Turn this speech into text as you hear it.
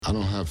I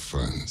don't have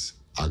friends.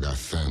 I got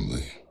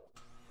family.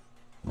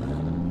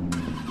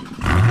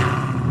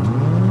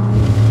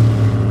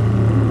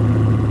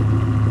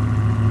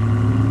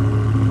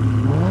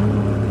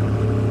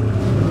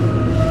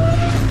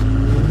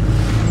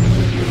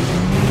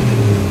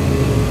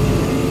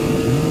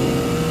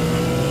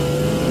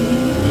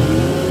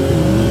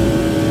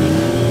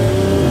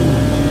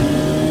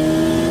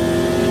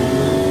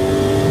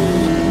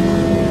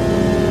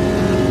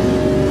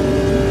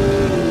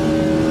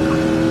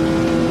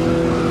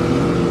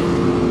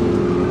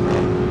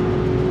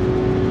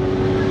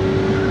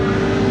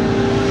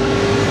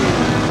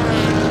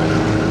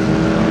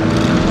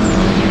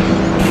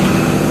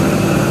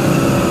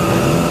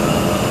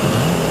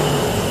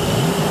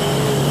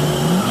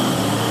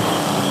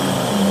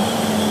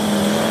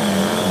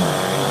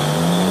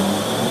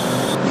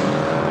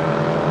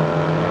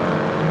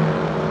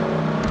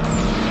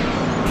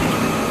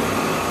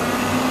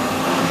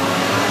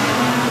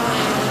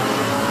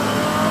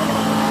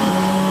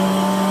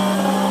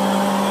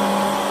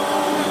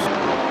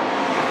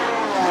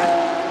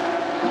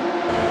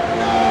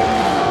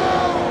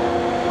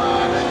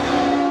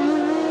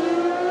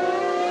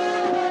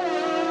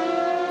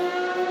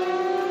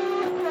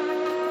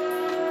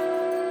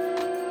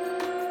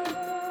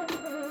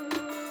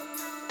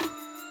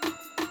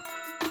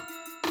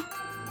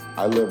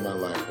 I live my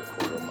life a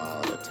quarter mile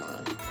at a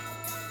time.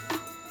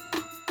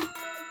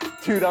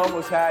 Dude, I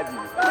almost had you.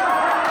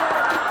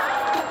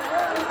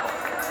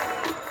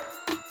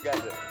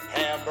 Got the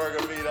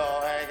hamburger meat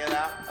all hanging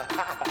out.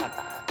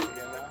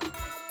 You know?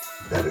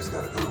 Daddy's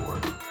gotta go to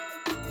work.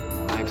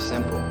 Life's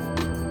simple.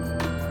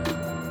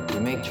 You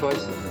make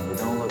choices and you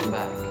don't look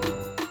back.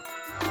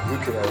 You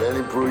can have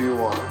any brew you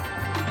want,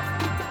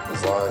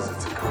 as long as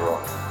it's a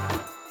Corona.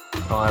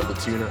 I'll have the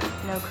tuna.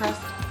 No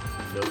crust?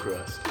 No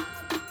crust.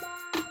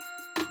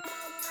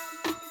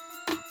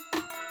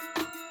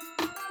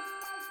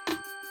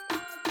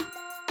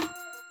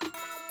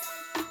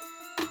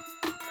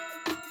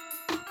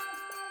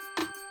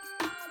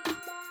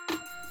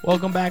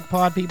 Welcome back,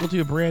 Pod People,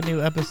 to a brand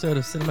new episode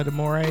of Cinema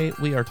d'Amore.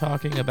 We are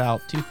talking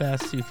about Too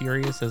Fast, Too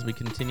Furious as we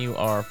continue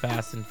our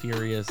Fast and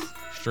Furious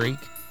streak.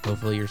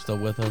 Hopefully you're still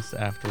with us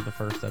after the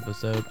first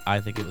episode.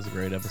 I think it was a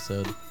great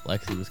episode.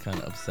 Lexi was kind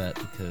of upset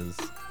because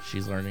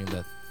she's learning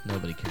that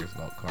nobody cares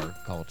about car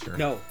culture.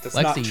 No, that's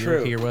Lexi, not true.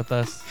 you're here with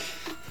us.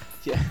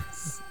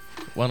 Yes.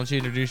 Why don't you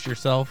introduce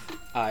yourself?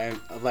 I am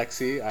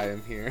Alexi. I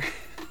am here.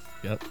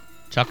 Yep.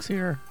 Chuck's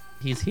here.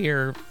 He's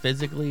here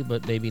physically,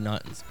 but maybe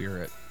not in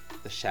spirit.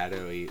 The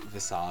shadowy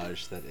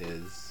visage that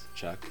is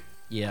Chuck.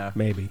 Yeah.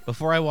 Maybe.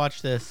 Before I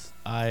watched this,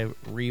 I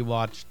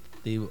rewatched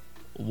the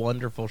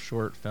wonderful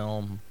short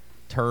film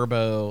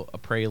Turbo, a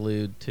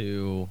prelude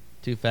to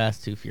Too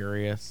Fast, Too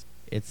Furious.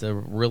 It's a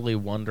really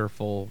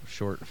wonderful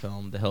short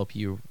film to help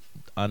you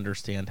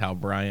understand how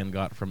Brian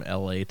got from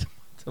LA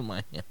to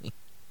Miami.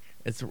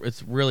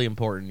 It's really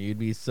important. You'd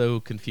be so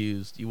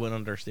confused. You wouldn't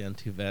understand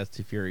Too Fast,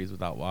 Too Furious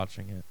without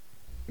watching it.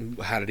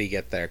 How did he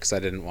get there? Because I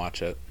didn't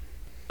watch it.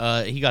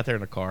 He got there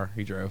in a car.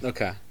 He drove.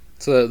 Okay.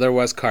 So there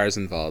was cars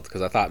involved,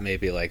 because I thought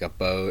maybe like a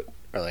boat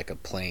or like a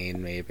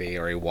plane maybe,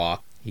 or he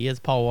walked. He is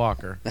Paul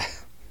Walker.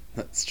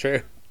 That's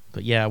true.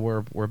 But yeah,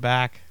 we're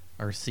back.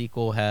 Our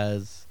sequel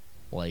has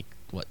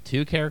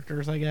two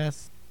characters, I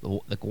guess.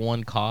 Like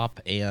one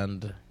cop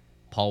and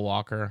Paul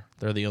Walker.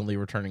 They're the only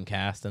returning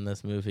cast in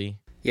this movie.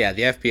 Yeah,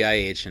 the FBI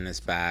agent is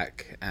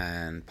back,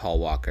 and Paul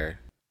Walker.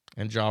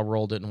 And Ja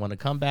Rule didn't want to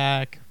come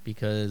back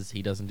because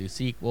he doesn't do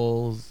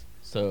sequels.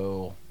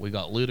 So we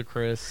got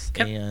Ludacris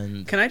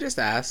and... Can I just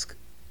ask,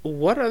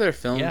 what other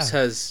films Yeah.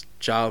 has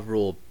Ja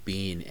Rule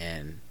been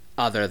in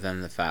other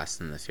than The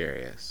Fast and the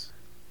Furious?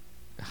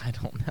 I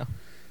don't know.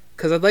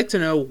 Because I'd like to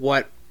know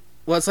what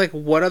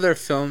other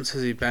films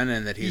has he been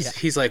in that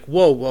he's like,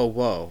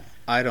 whoa,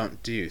 I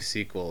don't do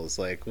sequels.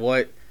 Like,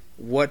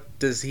 what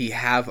does he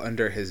have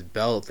under his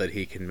belt that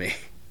he can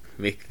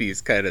make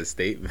these kind of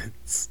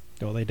statements?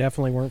 No, they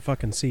definitely weren't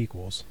fucking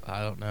sequels.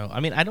 I don't know. I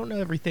mean, I don't know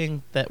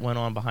everything that went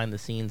on behind the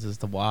scenes as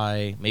to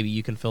why. Maybe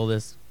you can fill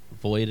this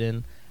void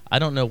in. I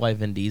don't know why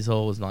Vin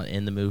Diesel was not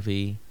in the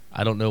movie.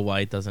 I don't know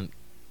why it doesn't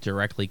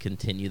directly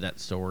continue that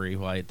story,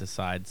 why it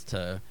decides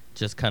to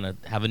just kind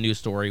of have a new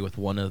story with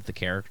one of the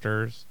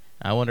characters.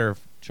 I wonder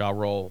if Ja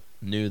Rule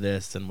knew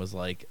this and was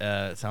like,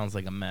 it sounds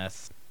like a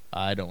mess.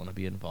 I don't want to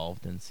be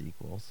involved in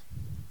sequels.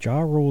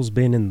 Ja Rule's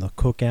been in The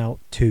Cookout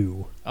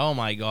 2. Oh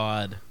my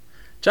god.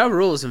 Ja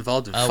Rule is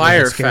involved in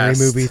Scary Firefest.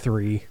 Movie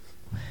 3.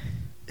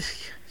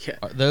 Yeah.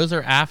 Those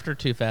are after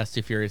Too Fast,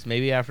 Too Furious.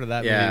 Maybe after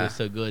that movie Yeah. was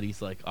so good,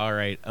 he's like, all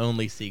right,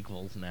 only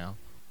sequels now.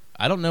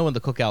 I don't know when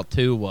The Cookout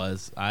 2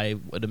 was. I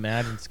would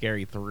imagine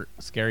Scary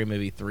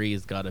Movie 3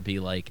 has got to be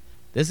like...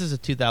 This is a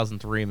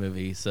 2003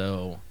 movie,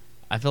 so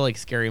I feel like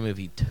Scary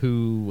Movie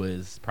 2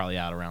 was probably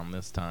out around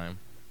this time.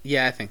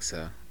 Yeah, I think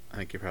so. I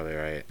think you're probably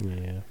right.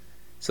 Yeah.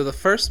 So the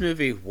first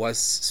movie was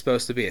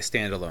supposed to be a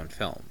standalone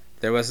film.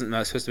 There wasn't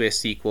supposed to be a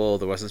sequel.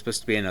 There wasn't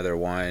supposed to be another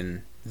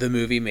one. The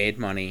movie made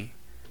money.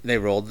 They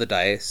rolled the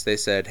dice. They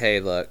said, hey,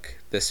 look,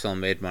 this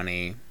film made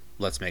money.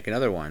 Let's make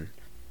another one.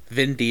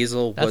 Vin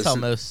Diesel That's was how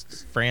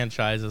most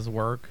franchises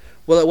work.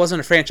 well, it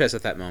wasn't a franchise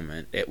at that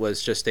moment. It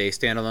was just a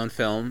standalone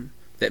film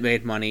that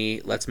made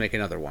money. Let's make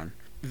another one.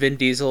 Vin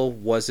Diesel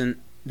wasn't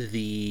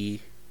the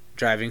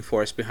driving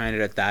force behind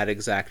it at that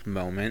exact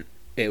moment.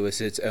 It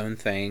was its own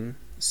thing.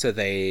 So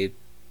they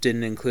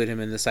didn't include him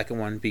in the second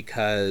one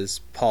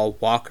because Paul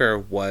Walker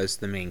was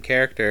the main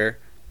character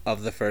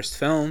of the first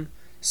film.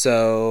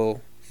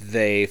 So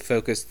they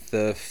focused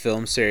the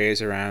film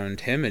series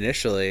around him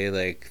initially.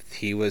 Like,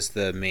 he was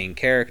the main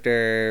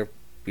character.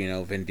 You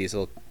know, Vin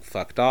Diesel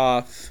fucked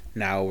off.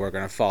 Now we're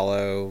going to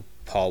follow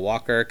Paul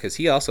Walker because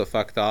he also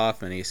fucked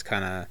off and he's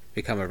kind of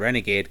become a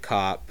renegade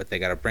cop, but they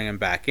got to bring him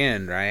back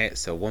in, right?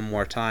 So one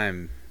more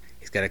time,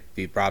 he's got to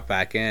be brought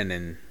back in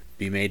and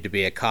be made to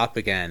be a cop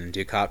again and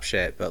do cop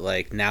shit. But,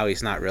 like, now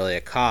he's not really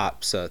a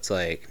cop, so it's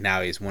like,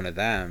 now he's one of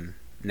them.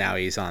 Now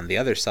he's on the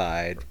other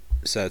side,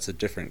 so it's a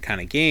different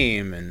kind of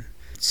game. And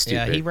stupid,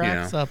 yeah, he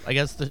wraps you know? up. I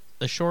guess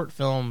the short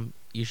film,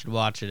 you should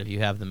watch it if you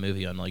have the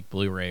movie on like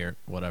Blu-ray or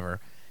whatever.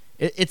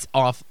 It's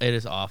off. It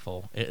is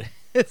awful.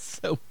 It's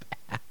so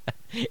bad.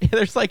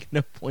 There's like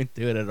no point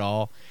to it at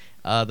all.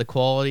 The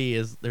quality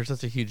is, there's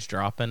such a huge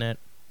drop in it.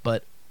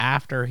 But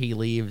after he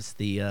leaves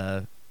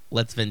the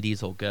lets Vin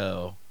Diesel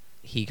go,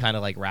 he kind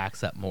of like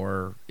racks up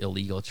more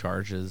illegal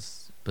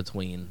charges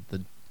between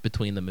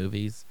the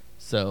movies.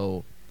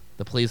 So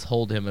the police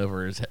hold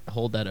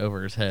that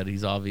over his head.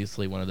 He's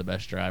obviously one of the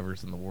best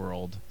drivers in the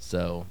world.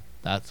 So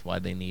that's why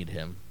they need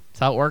him. That's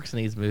how it works in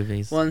these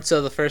movies. Well, and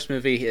so the first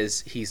movie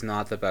is he's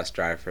not the best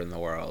driver in the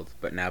world,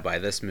 but now by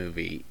this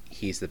movie,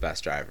 he's the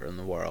best driver in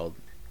the world.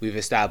 We've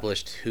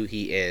established who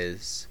he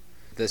is.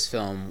 This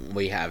film,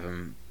 we have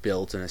him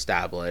built and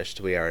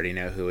established. We already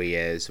know who he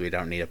is. We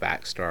don't need a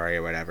backstory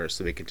or whatever,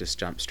 so we can just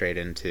jump straight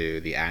into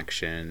the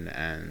action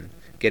and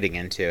getting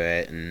into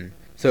it and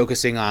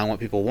focusing on what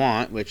people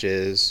want, which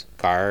is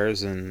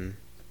cars and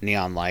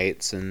neon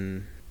lights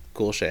and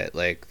cool shit.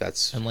 Like,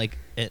 that's...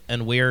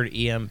 And weird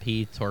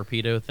EMP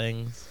torpedo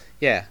things.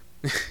 Yeah,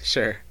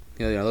 sure.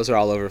 You know, those are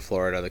all over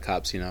Florida. The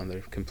cops, you know,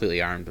 they're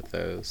completely armed with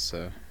those,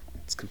 so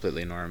it's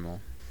completely normal.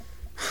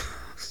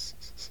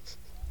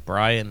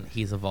 Brian,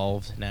 he's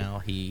evolved now.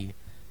 He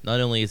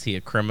not only is he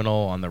a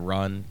criminal on the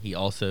run, he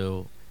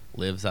also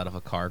lives out of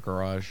a car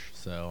garage.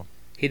 So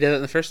He did it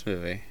in the first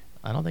movie.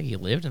 I don't think he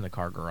lived in the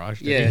car garage.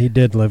 Did Yeah. he? He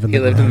did live in the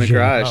He lived in the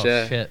garage, Oh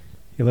yeah. shit.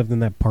 He lived in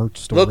that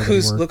parts store. Look that he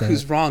who's worked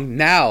at. wrong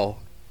now.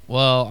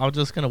 Well, I'm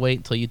just gonna wait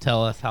until you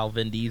tell us how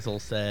Vin Diesel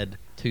said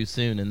too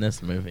soon in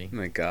this movie. Oh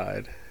my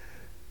god.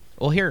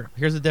 Well,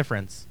 here's the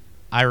difference.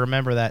 I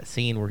remember that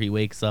scene where he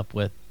wakes up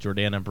with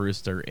Jordana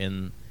Brewster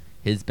in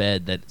his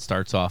bed that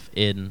starts off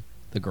in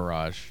the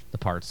garage, the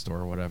parts store,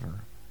 or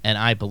whatever. And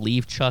I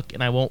believe Chuck,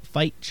 and I won't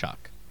fight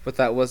Chuck. But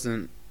that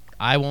wasn't...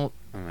 I won't.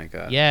 Oh my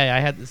god. Yeah,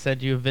 I had to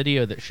send you a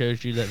video that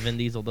shows you that Vin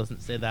Diesel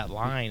doesn't say that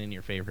line in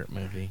your favorite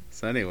movie.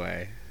 So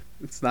anyway,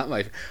 it's not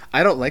my...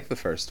 I don't like the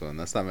first one.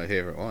 That's not my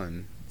favorite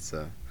one.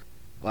 So...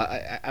 Well,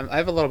 I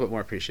have a little bit more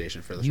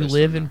appreciation for the You first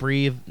live one. and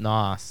breathe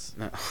Nos.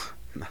 No.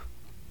 No.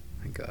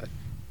 My god.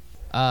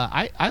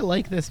 I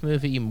like this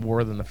movie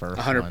more than the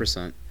first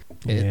 100%.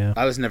 Yeah.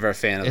 I was never a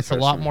fan of the It's first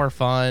a lot one. more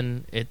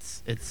fun.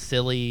 It's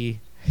silly.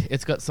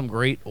 It's got some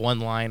great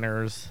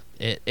one-liners.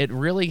 It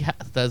really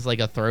does like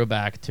a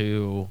throwback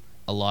to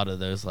a lot of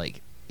those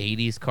like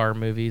 80s car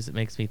movies. It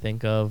makes me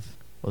think of.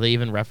 Well, they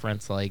even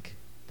reference like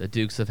the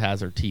Dukes of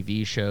Hazzard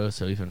TV show,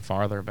 so even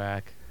farther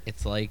back.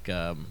 It's like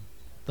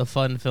the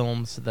fun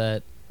films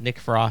that Nick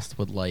Frost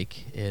would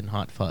like in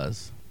Hot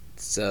Fuzz.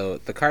 So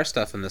the car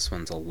stuff in this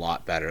one's a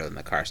lot better than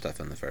the car stuff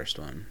in the first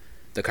one.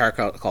 The car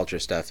culture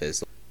stuff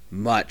is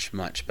much,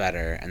 much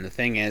better. And the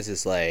thing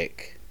is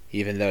like,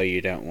 even though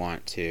you don't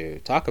want to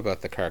talk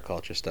about the car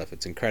culture stuff,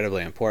 it's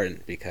incredibly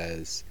important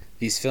because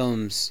these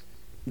films,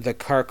 the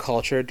car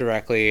culture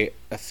directly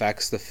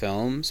affects the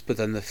films, but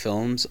then the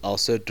films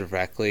also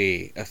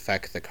directly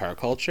affect the car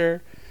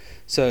culture.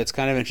 So it's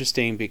kind of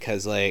interesting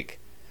because like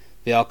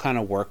they all kind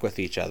of work with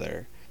each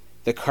other.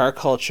 The car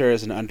culture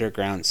is an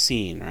underground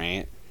scene,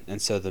 right?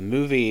 And so the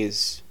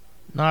movies...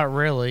 Not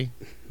really.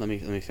 Let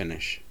me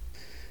finish.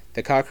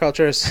 The car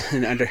culture is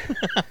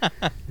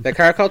the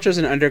car culture is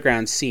an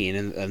underground scene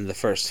in the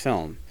first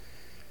film.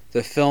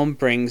 The film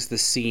brings the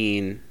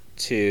scene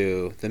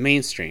to the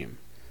mainstream.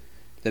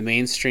 The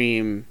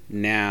mainstream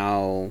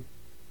now,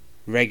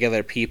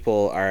 regular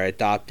people are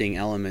adopting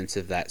elements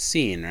of that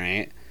scene,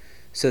 right?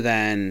 So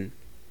then,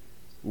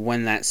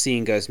 when that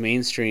scene goes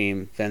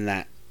mainstream,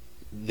 then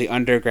the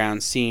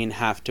underground scene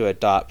have to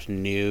adopt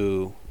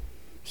new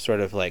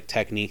sort of like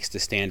techniques to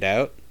stand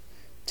out,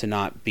 to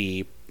not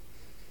be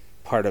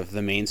part of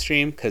the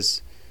mainstream,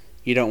 because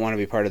you don't want to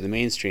be part of the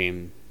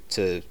mainstream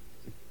to,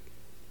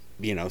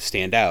 you know,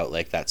 stand out.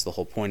 Like, that's the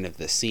whole point of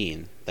the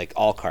scene. Like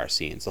all car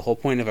scenes, the whole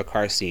point of a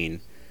car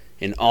scene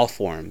in all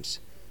forms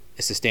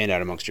is to stand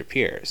out amongst your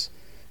peers.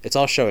 It's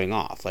all showing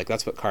off. Like,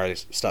 that's what car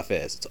stuff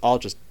is. It's all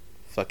just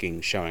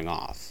fucking showing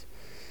off.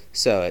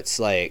 So it's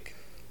like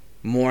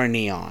more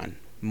neon,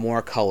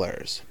 more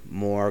colors,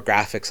 more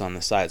graphics on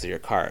the sides of your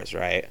cars,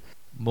 right?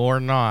 More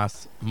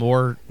NOS,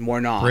 more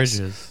NOS,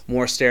 Bridges,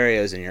 more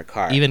stereos in your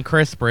car, even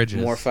Chris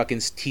Bridges, more fucking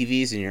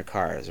TVs in your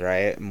cars,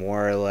 right?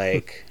 More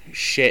like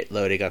shit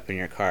loading up in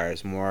your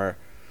cars, more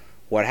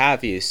what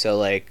have you. So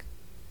like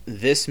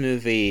this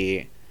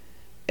movie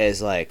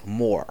is like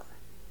more.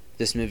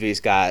 This movie's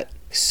got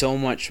so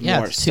much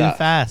more it's stuff. Too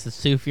fast.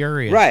 It's too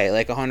furious. Right,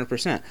 like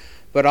 100%.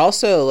 But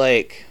also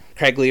like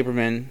Craig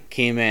Lieberman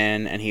came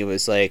in and he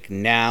was like,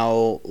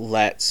 now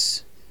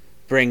let's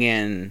bring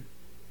in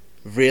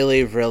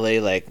really, really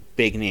like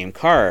big name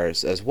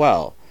cars as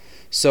well.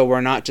 So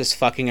we're not just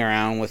fucking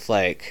around with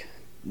like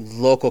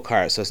local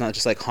cars. So it's not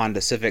just like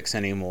Honda Civics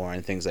anymore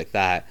and things like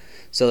that.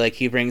 So like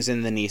he brings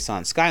in the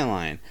Nissan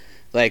Skyline.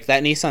 Like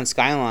that Nissan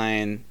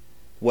Skyline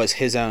was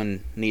his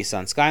own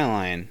Nissan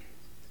Skyline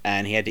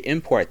and he had to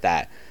import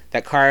that.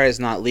 That car is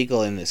not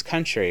legal in this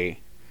country,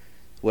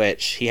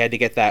 which he had to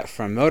get that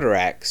from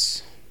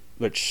Motorex,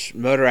 which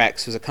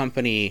Motorex was a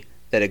company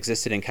that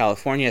existed in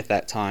California at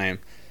that time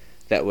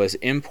that was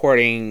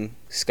importing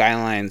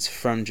Skylines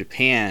from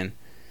Japan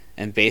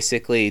and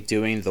basically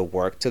doing the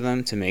work to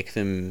them to make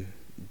them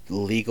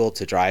legal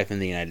to drive in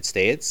the United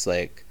States.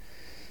 Like,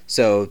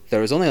 so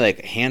there was only like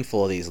a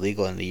handful of these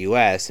legal in the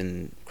US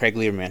and Craig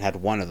Lieberman had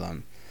one of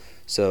them.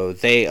 So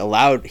he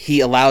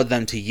allowed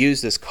them to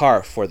use this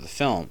car for the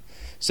film.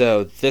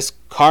 So this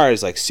car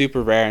is like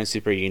super rare and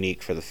super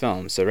unique for the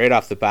film. So right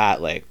off the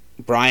bat, like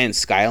Brian's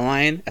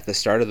Skyline at the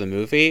start of the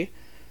movie,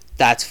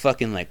 that's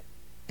fucking like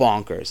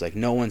bonkers. Like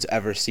no one's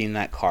ever seen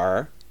that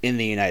car in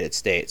the United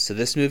States. So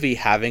this movie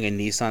having a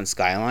Nissan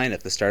Skyline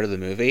at the start of the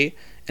movie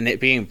and it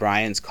being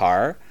Brian's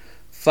car,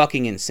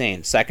 fucking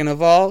insane. Second of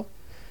all,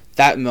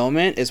 that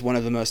moment is one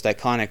of the most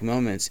iconic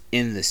moments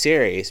in the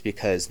series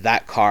because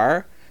that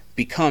car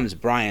becomes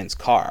Brian's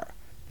car.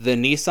 The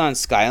Nissan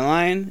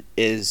Skyline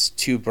is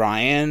to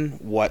Brian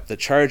what the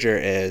Charger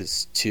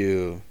is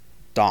to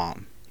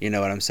Dom. You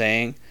know what I'm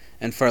saying?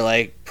 And for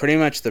like pretty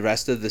much the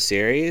rest of the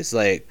series,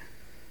 like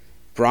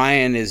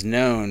Brian is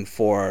known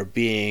for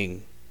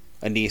being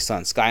a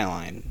Nissan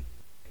Skyline.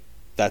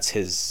 That's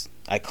his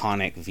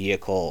iconic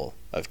vehicle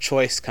of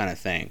choice kind of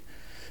thing.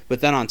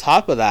 But then on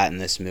top of that in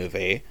this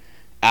movie,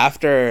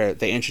 after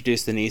they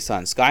introduce the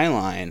Nissan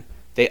Skyline,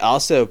 they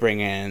also bring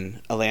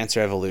in a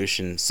Lancer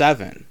Evolution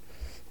 7,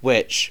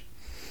 which,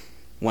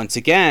 once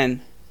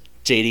again,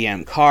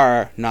 JDM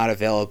car, not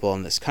available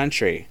in this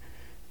country.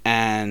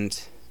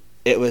 And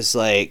it was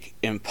like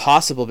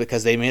impossible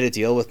because they made a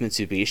deal with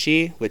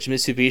Mitsubishi, which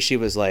Mitsubishi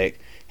was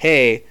like,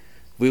 hey,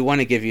 we want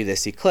to give you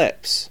this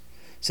Eclipse.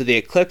 So the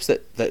Eclipse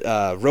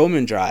that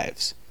Roman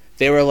drives,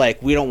 they were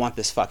like, we don't want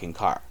this fucking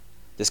car.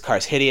 This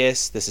car's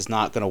hideous. This is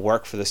not going to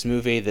work for this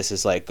movie. This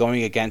is like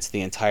going against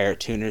the entire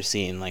tuner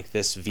scene. Like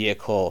this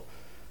vehicle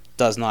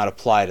does not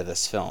apply to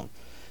this film.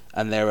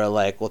 And they were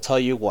like, we'll tell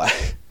you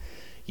what.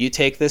 You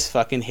take this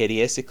fucking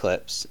hideous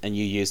Eclipse and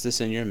you use this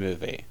in your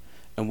movie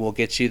and we'll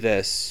get you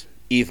this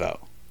Evo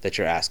that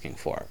you're asking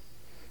for.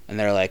 And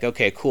they're like,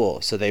 okay,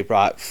 cool. So they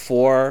brought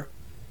 4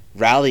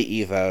 Rally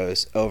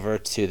Evos over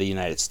to the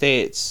United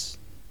States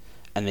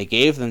and they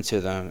gave them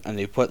to them and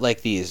they put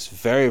like these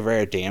very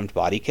rare damned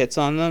body kits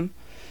on them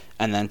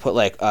and then put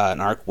like an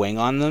ARC wing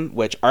on them,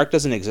 which ARC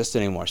doesn't exist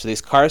anymore. So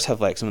these cars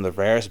have like some of the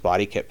rarest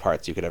body kit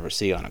parts you could ever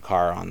see on a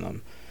car on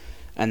them.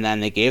 And then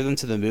they gave them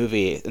to the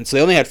movie. And so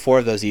they only had 4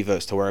 of those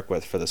Evos to work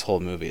with for this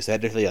whole movie. So they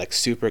had to be like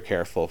super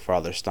careful for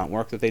all their stunt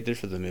work that they did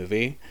for the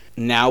movie.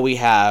 Now we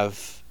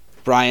have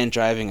Brian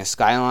driving a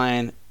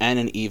Skyline and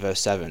an Evo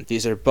 7.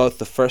 These are both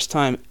the first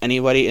time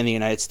anybody in the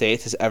United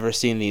States has ever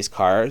seen these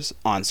cars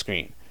on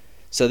screen.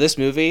 So this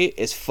movie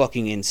is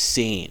fucking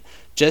insane.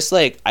 Just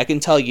like, I can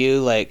tell you,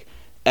 like,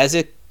 as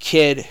a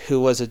kid who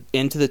was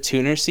into the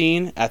tuner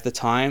scene at the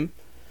time,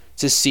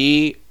 to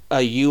see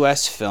a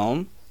U.S.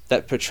 film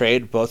that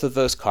portrayed both of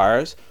those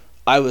cars,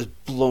 I was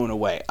blown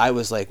away. I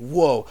was like,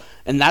 whoa.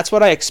 And that's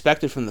what I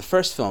expected from the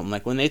first film.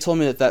 Like, when they told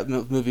me that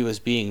movie was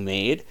being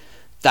made,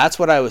 that's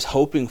what I was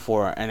hoping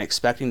for and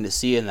expecting to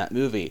see in that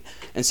movie.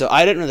 And so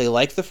I didn't really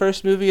like the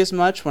first movie as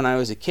much when I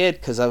was a kid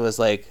because I was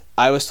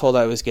told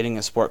I was getting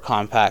a sport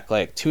compact,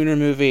 like, tuner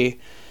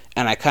movie,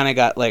 and I kind of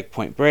got, like,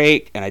 Point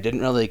Break, and I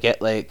didn't really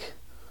get, like,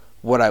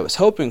 what I was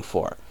hoping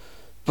for.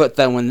 But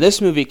then when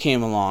this movie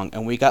came along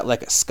and we got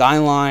like a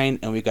Skyline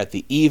and we got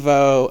the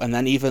Evo and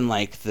then even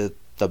like the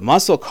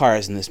muscle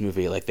cars in this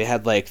movie, like they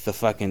had like the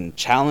fucking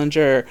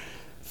Challenger,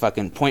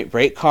 fucking Point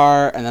Break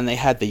car, and then they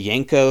had the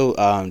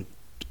Yenko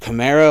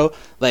Camaro.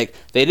 Like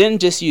they didn't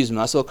just use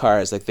muscle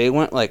cars, like they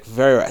went like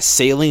very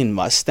Saline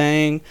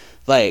Mustang.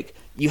 Like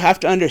you have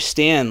to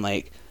understand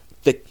like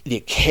the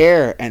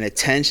care and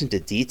attention to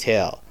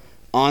detail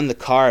on the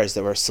cars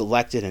that were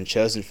selected and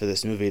chosen for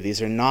this movie.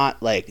 These are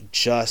not like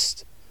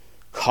just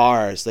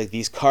cars. Like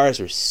these cars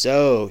were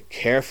so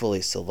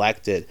carefully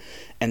selected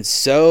and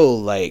so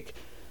like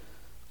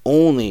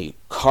only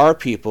car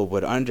people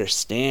would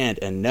understand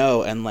and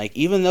know. And like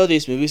even though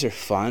these movies are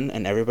fun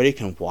and everybody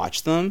can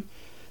watch them,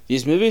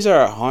 these movies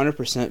are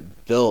 100%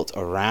 built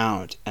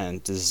around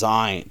and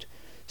designed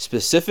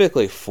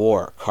specifically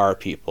for car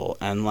people.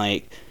 And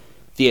like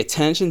the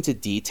attention to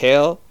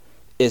detail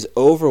is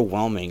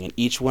overwhelming in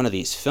each one of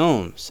these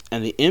films,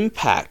 and the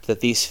impact that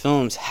these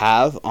films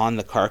have on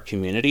the car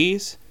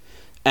communities,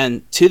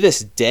 and to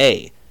this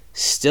day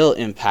still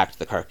impact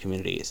the car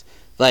communities.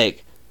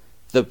 Like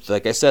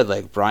I said,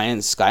 like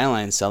Brian's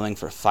Skyline selling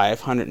for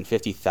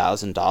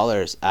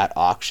 $550,000 at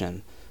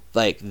auction.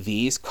 Like,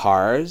 these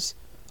cars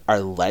are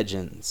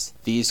legends.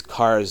 These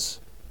cars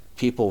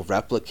people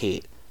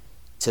replicate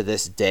to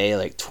this day,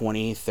 like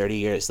 20, 30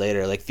 years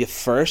later. Like, the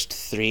first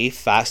 3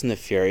 Fast and the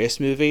Furious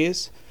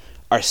movies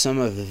are some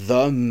of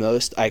the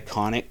most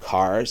iconic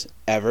cars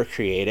ever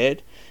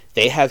created.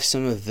 They have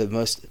some of the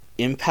most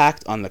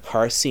impact on the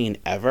car scene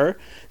ever.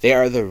 They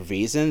are the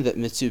reason that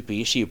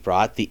Mitsubishi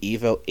brought the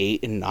Evo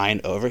 8 and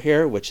 9 over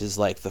here, which is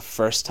like the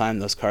first time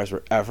those cars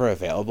were ever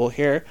available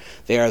here.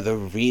 They are the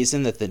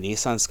reason that the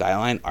Nissan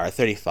Skyline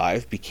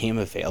R35 became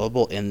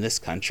available in this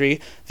country.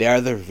 They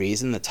are the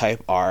reason the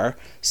Type R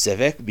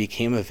Civic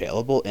became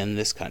available in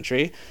this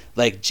country.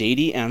 Like,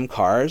 JDM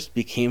cars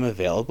became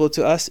available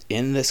to us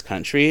in this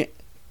country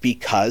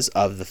because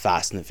of the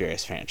Fast and the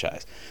Furious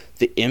franchise.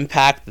 The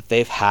impact that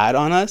they've had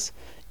on us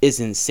is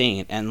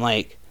insane, and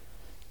like,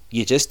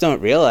 you just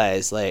don't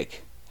realize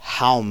like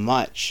how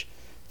much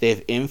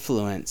they've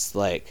influenced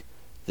like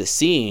the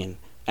scene,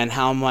 and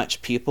how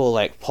much people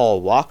like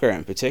Paul Walker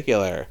in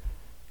particular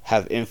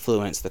have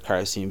influenced the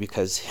car scene,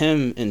 because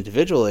him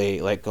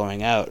individually, like,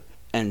 going out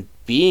and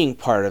being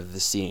part of the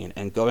scene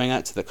and going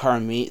out to the car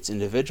meets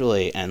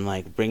individually and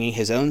like bringing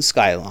his own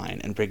Skyline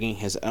and bringing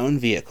his own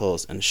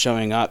vehicles and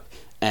showing up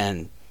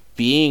and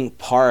being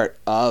part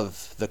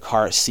of the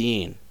car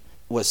scene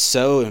was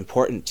so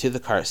important to the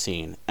car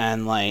scene.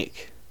 And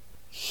like,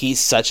 he's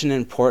such an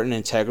important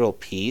integral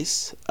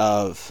piece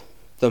of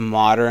the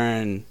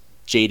modern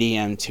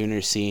JDM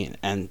tuner scene,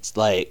 and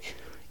like,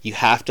 you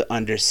have to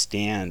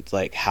understand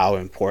like how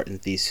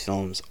important these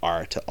films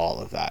are to all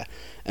of that.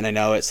 And I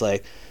know it's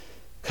like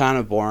kind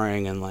of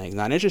boring and like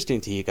not interesting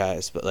to you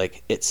guys, but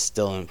like, it's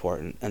still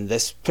important. And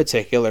this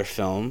particular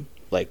film,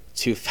 like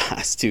Too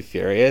Fast, Too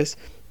Furious,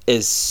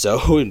 is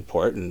so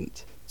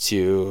important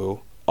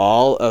to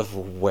all of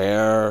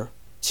where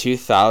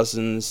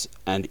 2000s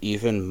and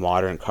even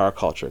modern car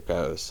culture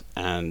goes.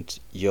 And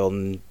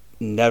you'll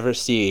never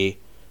see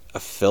a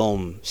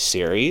film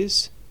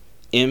series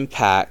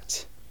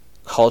impact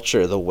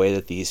culture the way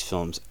that these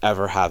films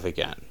ever have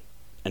again.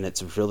 And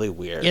it's really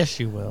weird. Yes,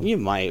 you will. You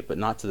might, but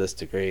not to this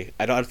degree.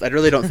 I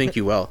really don't think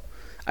you will.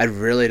 I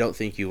really don't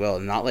think you will.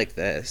 Not like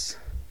this.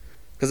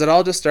 Because it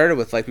all just started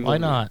with like... Why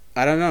not?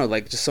 I don't know.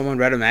 Like, just someone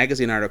read a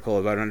magazine article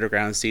about an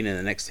underground scene, and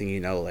the next thing you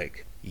know,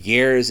 like,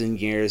 years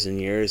and years and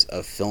years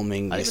of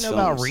filming these films. I don't even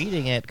know about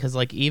reading it, because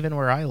like, even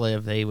where I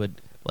live, they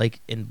would,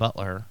 like, in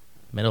Butler,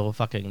 middle of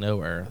fucking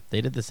nowhere,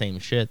 they did the same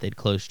shit. They'd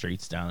close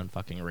streets down and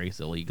fucking race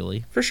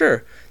illegally. For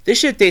sure. This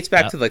shit dates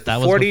back to like the 40s.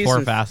 That was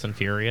before Fast and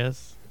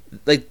Furious.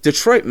 Like,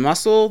 Detroit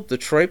muscle,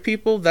 Detroit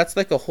people, that's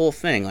like a whole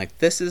thing. Like,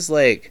 this is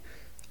like,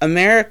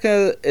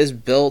 America is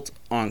built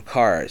on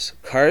cars.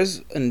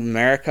 Cars in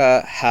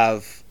America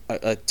have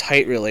a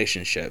tight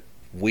relationship.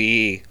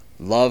 We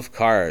love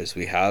cars.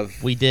 We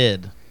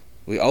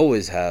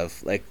always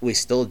have. Like, we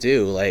still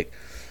do. Like,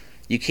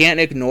 you can't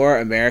ignore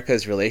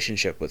America's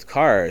relationship with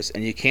cars,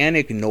 and you can't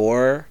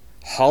ignore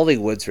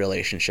Hollywood's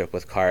relationship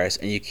with cars,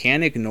 and you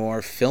can't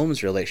ignore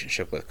film's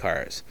relationship with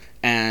cars.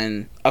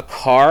 And a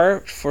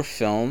car for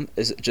film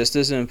is just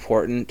as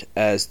important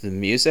as the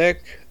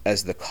music,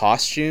 as the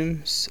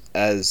costumes,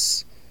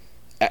 as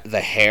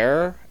the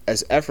hair,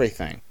 as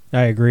everything.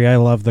 I agree. I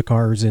love the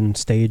cars in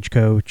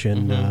Stagecoach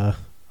and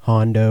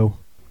Hondo.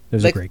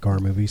 Those are great car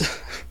movies.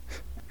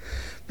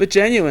 But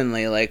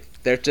genuinely, like,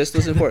 they're just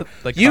as important.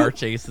 The car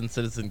chase in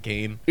Citizen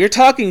Kane. You're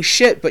talking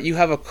shit, but you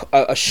have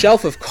a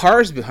shelf of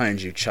cars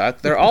behind you,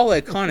 Chuck. They're all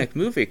iconic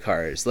movie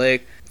cars.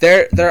 Like,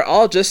 they're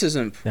all just as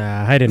important.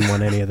 I didn't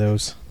want any of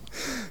those.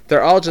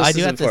 They're all just I as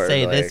do have important. to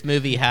say, like, this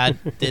movie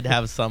did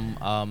have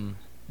some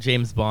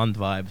James Bond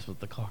vibes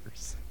with the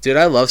cars. Dude,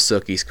 I love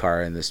Sookie's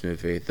car in this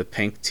movie. The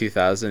pink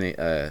 2000,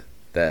 the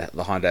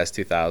Honda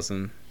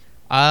S2000.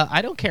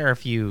 I don't care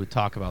if you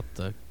talk about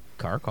the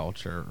car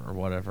culture or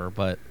whatever,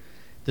 but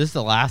this is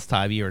the last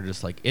time you were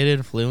just like, it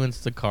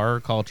influenced the car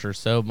culture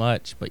so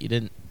much, but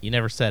you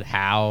never said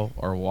how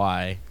or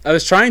why. I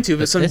was trying to,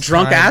 but some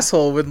drunk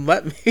asshole wouldn't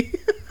let me.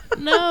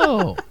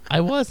 No,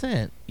 I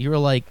wasn't. You were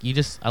like,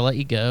 I let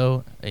you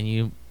go,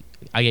 and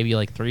I gave you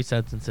like 3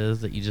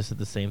 sentences that you just said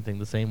the same thing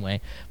the same way.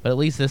 But at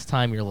least this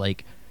time you're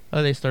like,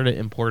 oh, they started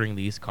importing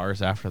these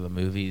cars after the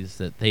movies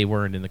that they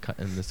weren't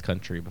in this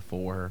country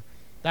before.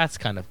 That's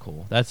kind of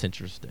cool. That's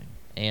interesting.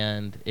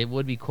 And it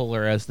would be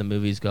cooler as the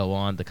movies go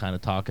on to kind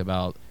of talk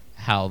about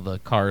how the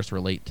cars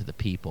relate to the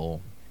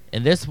people.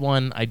 In this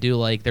one, I do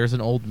like, there's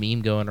an old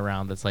meme going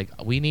around that's like,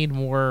 we need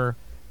more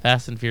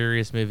Fast and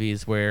Furious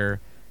movies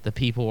where the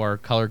people are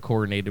color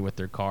coordinated with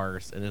their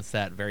cars, and it's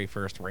that very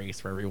first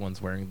race where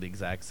everyone's wearing the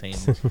exact same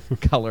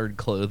colored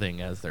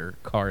clothing as their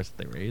cars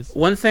that they race.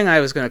 One thing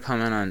I was going to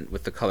comment on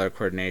with the color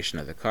coordination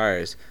of the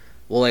cars,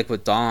 well, like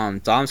with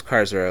Dom's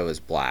cars are always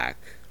black,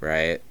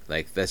 right?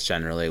 Like, that's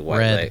generally what,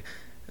 Red. like,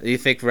 You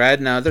think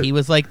red? No, He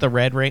was like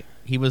the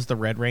he was the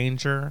Red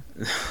Ranger,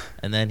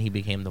 and then he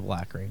became the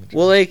Black Ranger.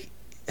 well, like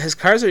his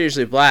cars are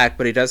usually black,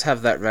 but he does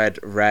have that red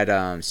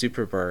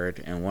Superbird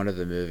in one of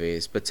the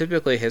movies. But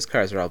typically his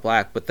cars are all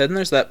black. But then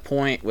there's that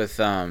point with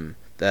the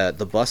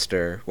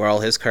Buster where all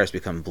his cars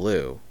become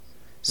blue.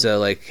 So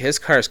like his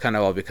cars kind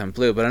of all become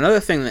blue. But another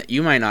thing that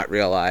you might not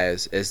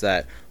realize is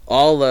that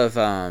all of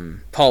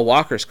Paul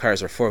Walker's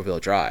cars are 4-wheel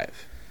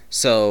drive.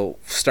 So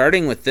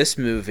starting with this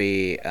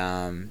movie,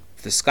 the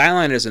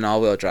Skyline is an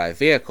all-wheel drive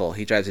vehicle.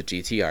 He drives a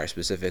GTR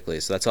specifically,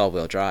 so that's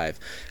all-wheel drive.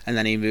 And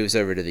then he moves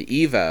over to the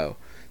Evo.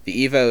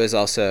 The Evo is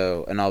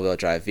also an all-wheel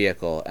drive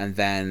vehicle. And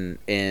then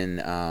in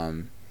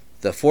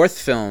the fourth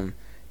film,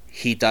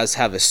 he does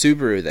have a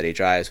Subaru that he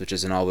drives, which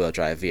is an all-wheel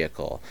drive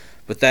vehicle.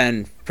 But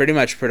then pretty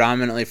much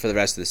predominantly for the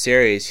rest of the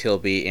series, he'll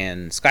be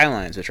in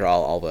Skylines, which are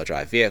all all-wheel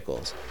drive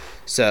vehicles.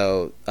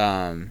 So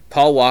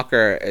Paul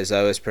Walker is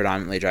always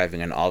predominantly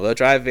driving an all-wheel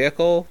drive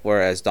vehicle,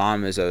 whereas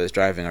Dom is always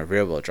driving a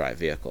rear-wheel drive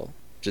vehicle.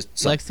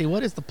 Lexi,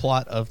 what is the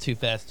plot of Too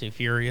Fast, Too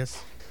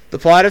Furious? The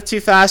plot of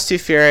Too Fast, Too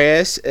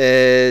Furious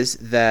is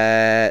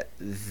that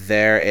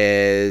there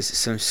is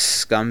some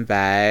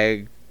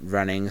scumbag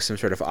running some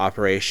sort of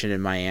operation in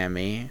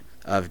Miami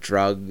of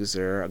drugs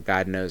or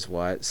God knows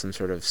what, some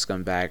sort of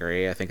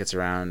scumbaggery. I think it's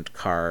around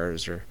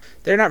cars, or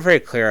they're not very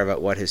clear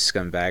about what his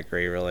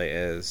scumbaggery really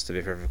is, to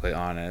be perfectly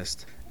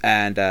honest.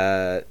 And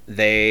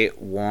they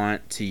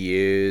want to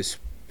use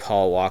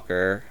Paul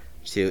Walker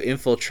to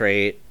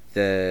infiltrate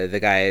the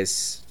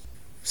guy's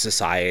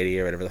society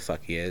or whatever the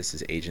fuck he is,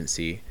 his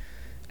agency,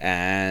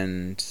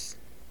 and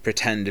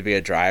pretend to be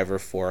a driver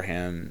for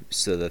him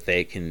so that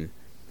they can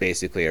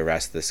basically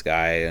arrest this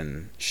guy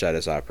and shut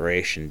his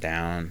operation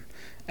down.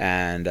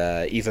 And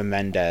Eva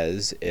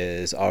Mendes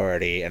is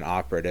already an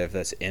operative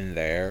that's in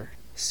there,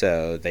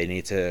 so they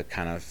need to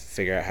kind of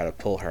figure out how to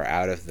pull her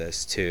out of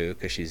this too,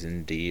 because she's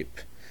in deep.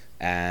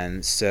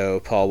 And so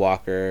Paul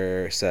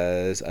Walker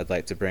says, I'd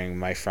like to bring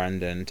my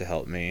friend in to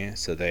help me,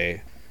 so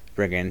they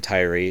bring in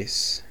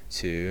Tyrese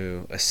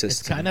to assist him.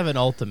 It's kind of an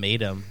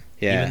ultimatum.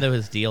 Yeah. Even though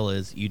his deal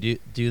is, you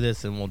do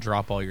this and we'll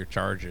drop all your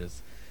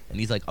charges. And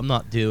he's like, I'm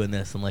not doing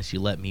this unless you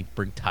let me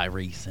bring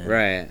Tyrese in.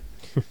 Right.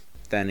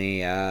 Then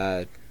he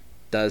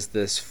does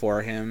this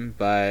for him,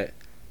 but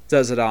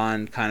does it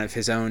on kind of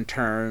his own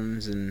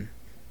terms and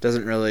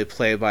doesn't really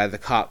play by the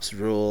cops'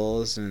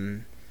 rules,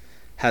 and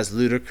has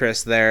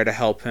Ludacris there to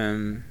help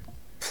him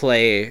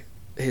play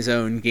his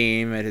own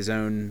game at his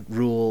own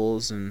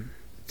rules, and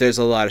there's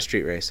a lot of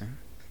street racing.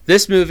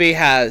 This movie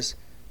has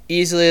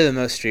easily the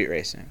most street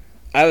racing.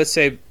 I would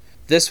say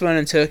this one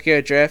and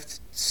Tokyo Drift,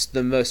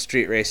 the most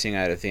street racing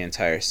out of the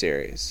entire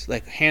series,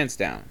 like hands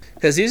down,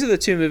 because these are the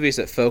two movies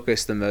that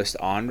focus the most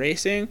on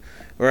racing,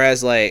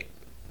 whereas like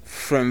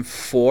from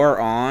 4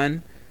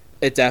 on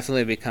it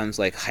definitely becomes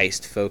like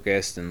heist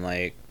focused and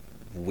like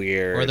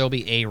weird, or there'll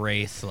be a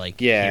race like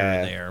yeah,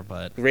 here or there,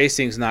 but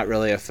racing's not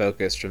really a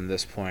focus from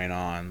this point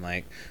on.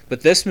 Like,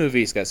 but this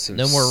movie's got some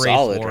no more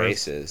solid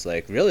races,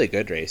 like really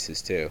good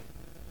races too.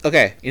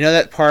 Okay, you know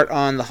that part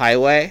on the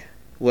highway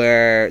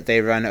where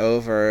they run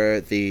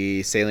over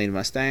the Saline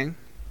Mustang?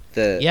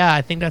 Yeah,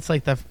 I think that's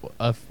like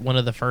one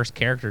of the first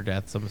character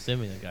deaths. I'm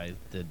assuming the guy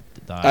did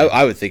die.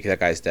 I would think that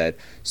guy's dead.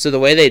 So the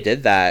way they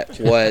did that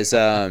was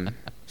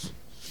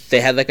they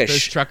had like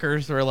those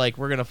truckers were like,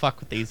 we're gonna fuck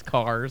with these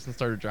cars, and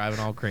started driving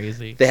all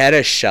crazy. They had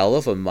a shell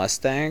of a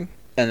Mustang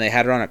and they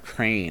had it on a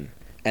crane,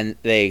 and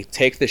they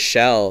take the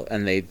shell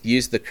and they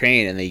use the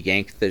crane and they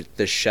yank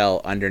the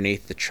shell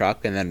underneath the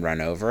truck and then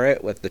run over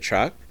it with the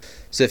truck.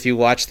 So if you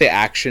watch the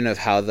action of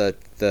how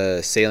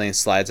the saline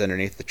slides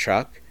underneath the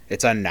truck,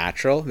 it's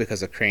unnatural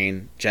because a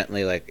crane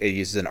gently, like, it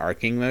uses an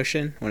arcing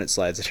motion when it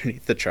slides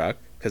underneath the truck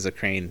because the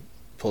crane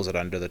pulls it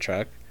under the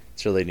truck.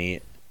 It's really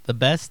neat. The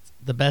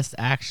best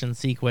action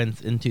sequence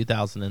in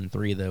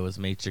 2003 though was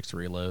Matrix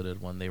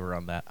Reloaded, when they were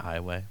on that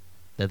highway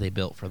that they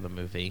built for the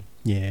movie.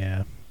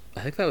 Yeah,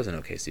 I think that was an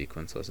okay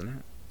sequence, wasn't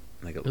it?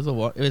 Like it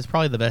was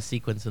probably the best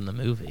sequence in the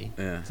movie.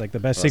 Yeah, it's like the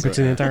best sequence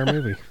in the entire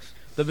movie.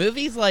 The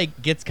movie's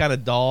like gets kind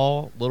of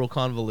dull, little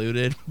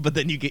convoluted, but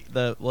then you get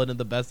one of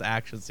the best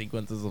action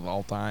sequences of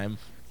all time.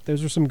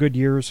 Those were some good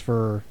years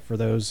for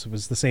those. It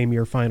was the same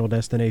year Final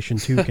Destination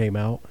 2 came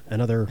out.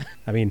 Another,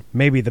 I mean,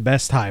 maybe the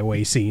best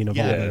highway scene of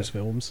all those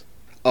films.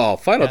 Oh,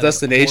 Final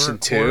Destination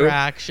 2. Horror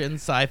action,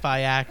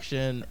 sci-fi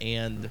action,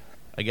 and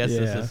I guess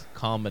this is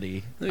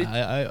comedy.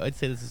 I'd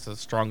say this is a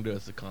strong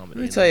dose of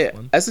comedy. Let me tell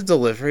you, as a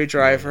delivery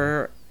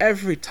driver,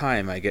 every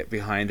time I get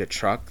behind a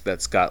truck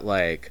that's got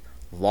like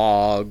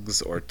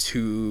logs or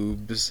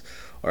tubes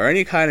or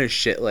any kind of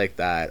shit like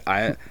that,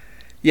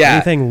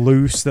 anything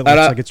loose that looks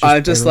like it's just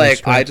I'm just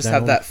like, I just down.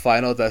 have that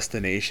Final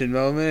Destination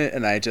moment,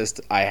 and I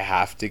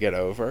have to get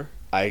over.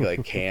 I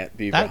like can't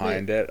be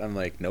behind it. I'm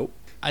like, nope.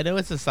 I know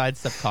it's a side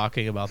step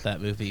talking about that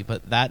movie,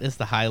 but that is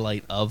the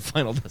highlight of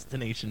Final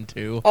Destination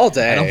 2. All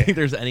day. I don't think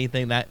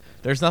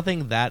there's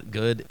nothing that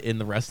good in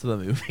the rest of the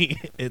movie.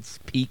 Its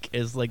peak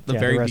is like the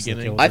very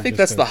beginning. I think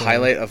that's the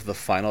highlight of the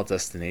Final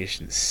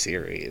Destination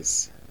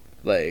series.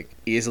 Like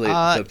easily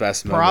the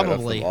best moment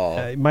probably. of them all.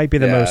 It might be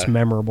the most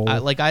memorable. I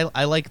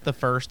like the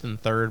first and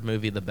third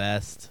movie the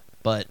best,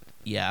 but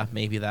yeah,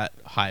 maybe that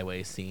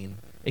highway scene.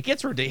 It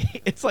gets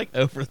ridiculous. It's like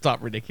over the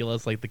top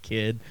ridiculous, like the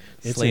kid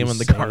slamming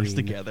the cars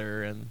insane.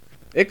 together, and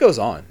It goes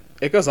on.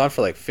 It goes on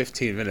for like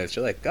 15 minutes.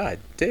 You're like, God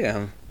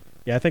damn.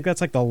 Yeah, I think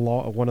that's like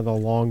one of the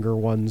longer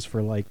ones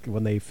for like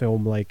when they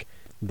film like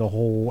the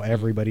whole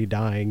everybody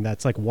dying.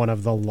 That's like one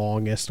of the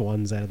longest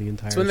ones out of the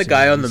entire. It's when the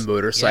guy on the series.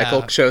 motorcycle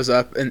Yeah. shows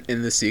up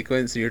in the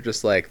sequence, and you're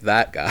just like,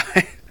 that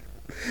guy,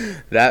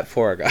 that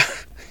poor guy.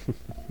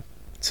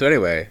 So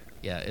anyway,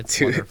 yeah, it's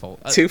too, wonderful.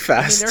 too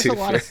fast, there's too a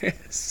lot of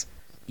furious.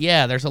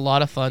 Yeah, there's a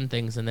lot of fun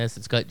things in this.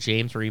 It's got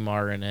James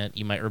Remar in it.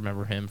 You might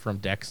remember him from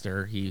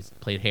Dexter. He's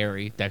played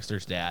Harry,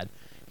 Dexter's dad.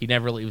 He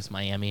never leaves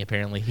Miami,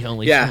 apparently. He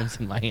only films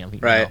in Miami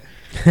right.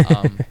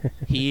 now.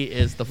 He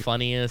is the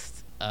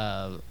funniest.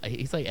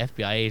 He's like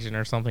FBI agent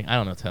or something.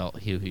 I don't know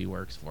who he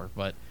works for,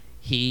 but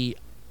he,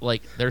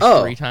 like, there's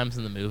 3 times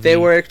in the movie They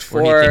worked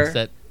where he thinks for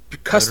that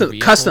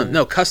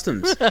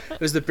customs. It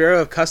was the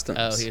Bureau of Customs.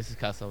 Oh, he is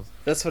customs.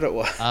 That's what it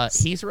was.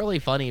 He's really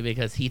funny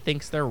because he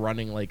thinks they're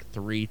running like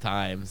 3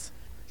 times.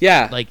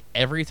 Yeah. Like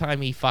every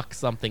time he fucks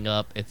something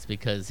up, it's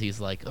because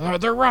he's like, "Oh,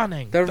 they're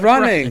running. They're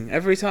running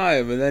every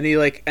time," and then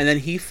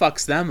he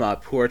fucks them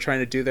up who are trying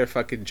to do their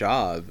fucking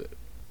job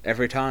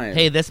every time.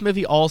 Hey, this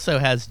movie also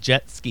has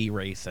jet ski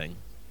racing.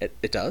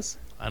 It does.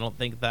 I don't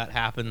think that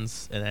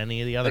happens in any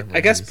of the other movies.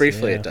 I guess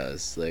briefly Yeah. it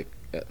does, like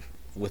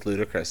with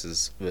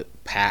Ludacris's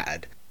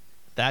pad.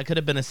 That could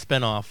have been a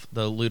spin-off,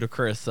 the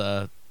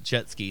Ludacris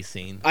jet ski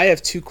scene. I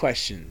have 2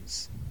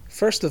 questions.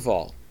 First of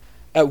all,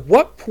 at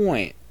what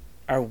point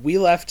are we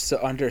left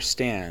to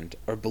understand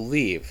or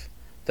believe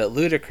that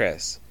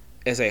Ludacris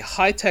is a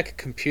high-tech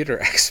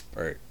computer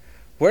expert?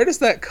 Where does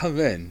that come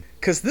in?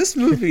 Because this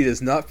movie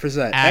does not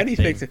present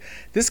anything.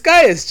 This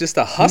guy is just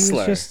a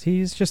hustler.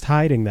 He's just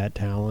hiding that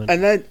talent.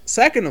 And then,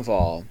 second of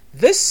all,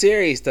 this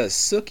series does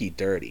Sookie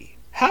dirty.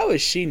 How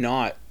is she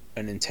not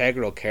an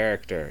integral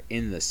character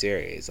in the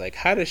series? Like,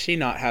 how does she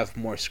not have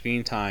more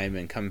screen time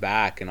and come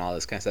back and all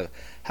this kind of stuff?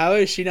 How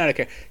is she not a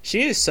character?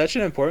 She is such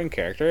an important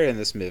character in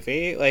this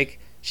movie. Like,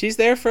 she's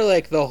there for,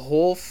 like, the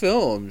whole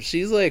film.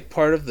 She's, like,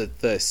 part of the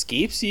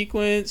escape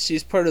sequence.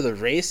 She's part of the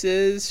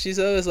races. She's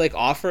always, like,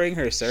 offering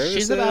her services.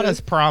 She's about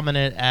as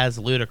prominent as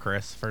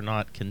Ludacris for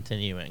not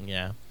continuing,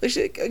 yeah.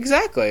 Like,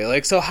 exactly.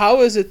 Like, so how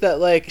is it that,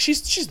 like,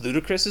 she's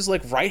Ludacris's,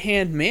 like,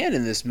 right-hand man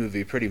in this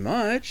movie, pretty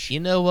much. You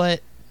know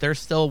what? There's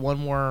still one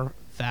more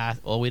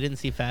Fast... Well, we didn't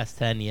see Fast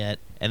 10 yet,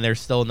 and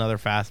there's still another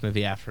Fast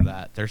movie after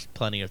that. There's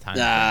plenty of time.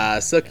 Nah,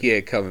 Sookie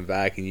ain't coming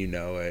back, and you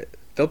know it.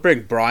 They'll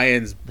bring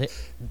Brian's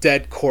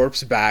dead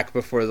corpse back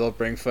before they'll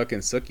bring fucking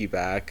Sookie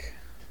back.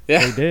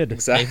 Yeah, They did.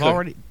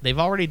 exactly. They've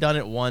already done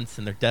it once,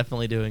 and they're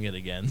definitely doing it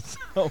again.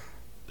 So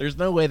there's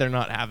no way they're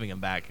not having him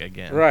back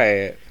again.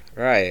 Right.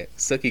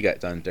 Sookie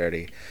got done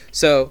dirty.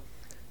 So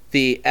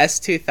the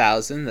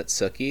S2000 that's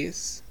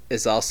Sookie's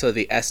is also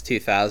the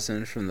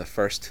S2000 from the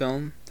first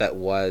film that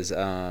was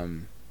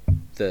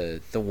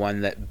the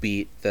one that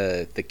beat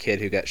the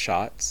kid who got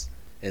shots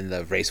in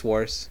the race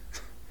wars.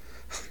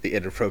 The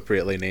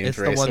inappropriately named It's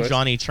the race one wars.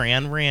 Johnny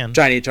Tran ran.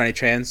 Johnny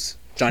Tran's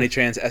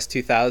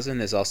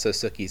S2000 is also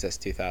Sookie's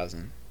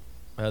S2000.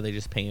 Oh, they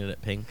just painted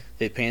it pink.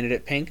 They painted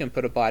it pink and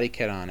put a body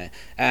kit on it.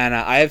 And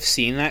I have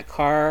seen that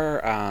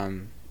car.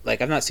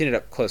 Like, I've not seen it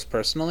up close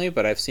personally,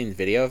 but I've seen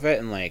video of it,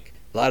 and like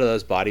a lot of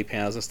those body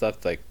panels and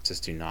stuff like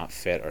just do not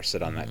fit or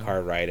sit on that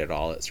car right at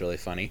all. It's really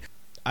funny.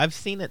 I've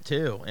seen it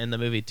too in the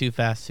movie Too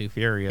Fast, Too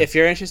Furious. If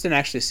you're interested in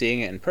actually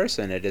seeing it in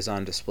person, it is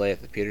on display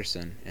at the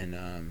Peterson in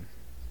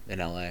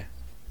LA.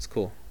 It's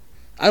cool.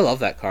 I love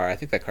that car. I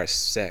think that car's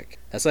sick.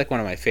 That's like one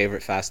of my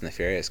favorite Fast and the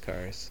Furious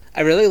cars.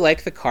 I really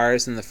like the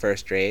cars in the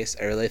first race.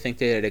 I really think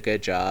they did a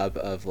good job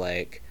of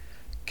like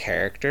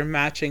character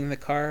matching the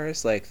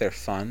cars. Like, they're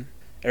fun.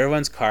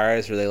 Everyone's car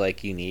is really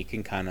like unique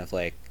and kind of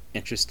like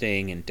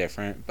interesting and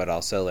different, but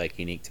also like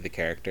unique to the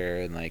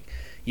character. And like,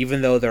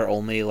 even though they're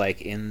only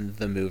like in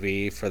the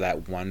movie for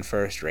that one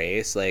first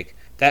race, like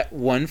that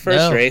one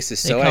first race is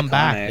so they come iconic.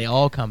 back. They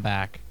all come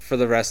back. For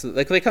the rest of,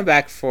 like, they come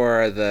back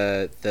for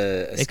the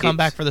They come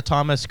back for the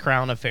Thomas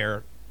Crown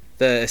affair.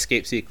 the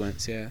escape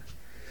sequence. Yeah.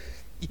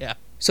 Yeah.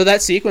 So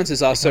that sequence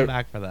is They also come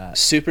back for that.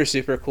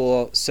 super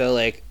cool. So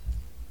like,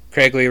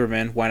 Craig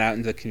Lieberman went out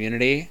into the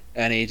community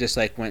and he just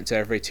like went to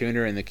every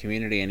tuner in the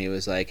community and he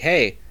was like,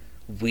 "Hey,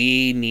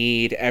 we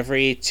need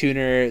every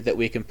tuner that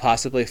we can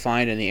possibly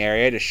find in the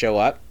area to show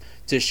up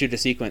to shoot a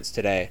sequence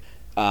today.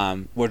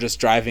 We're just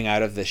driving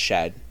out of this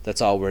shed.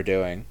 That's all we're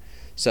doing.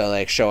 So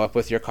like, show up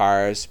with your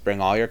cars,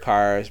 bring all your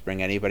cars,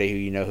 bring anybody who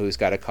you know who's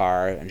got a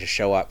car, and just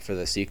show up for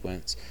the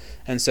sequence."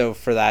 And so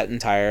for that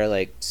entire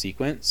like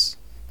sequence,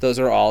 those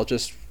are all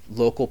just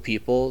local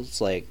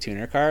people's like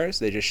tuner cars.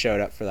 They just showed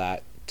up for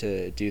that,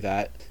 to do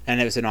that,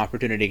 and it was an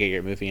opportunity to get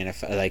your movie in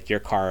like your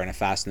car in a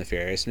Fast and the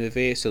Furious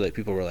movie. So like,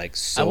 people were like,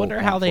 so I wonder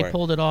how pumped they for it.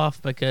 pulled it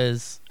off,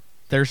 because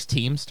there's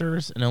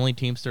Teamsters, and only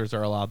Teamsters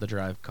are allowed to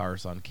drive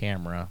cars on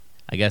camera.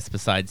 I guess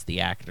besides the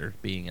actor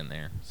being in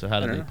there. So how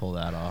did they pull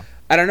that off?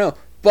 I don't know,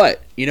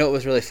 But you know what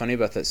was really funny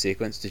about that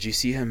sequence? Did you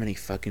see how many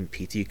fucking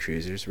PT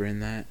Cruisers were in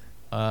that?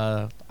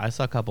 I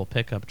saw a couple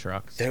pickup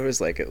trucks. There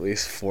was like at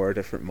least 4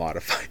 different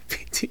modified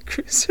PT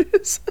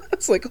Cruisers.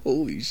 It's like,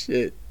 holy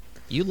shit.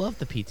 You love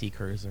the PT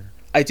Cruiser.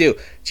 I do.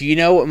 Do you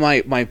know what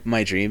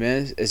my dream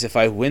is? Is if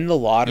I win the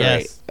lottery,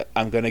 Yes.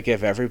 I'm going to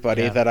give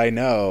everybody Yeah. that I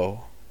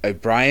know a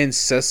Brian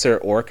Setzer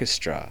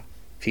Orchestra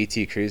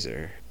PT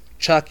Cruiser.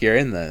 Chuck, you're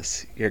in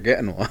this. You're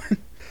getting one.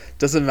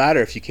 Doesn't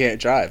matter if you can't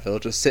drive. It'll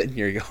just sit in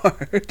your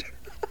yard.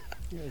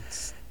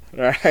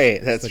 Right,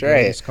 that's the right.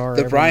 greatest car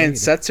The ever Brian made.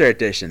 Setzer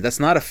edition. That's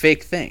not a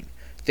fake thing.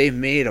 They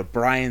made a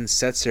Brian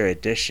Setzer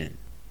edition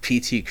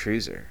PT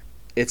Cruiser.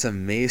 It's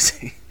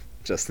amazing.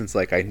 Justin's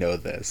like, I know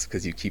this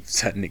because you keep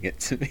sending it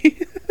to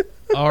me.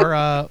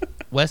 Are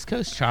West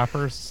Coast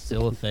choppers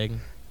still a thing?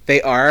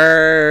 They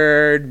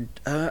are.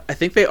 I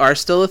think they are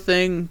still a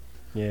thing.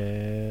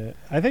 Yeah,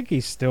 I think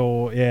he's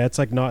still. Yeah, it's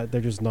like not.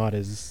 They're just not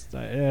as.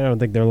 I don't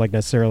think they're like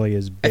necessarily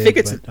as big. I think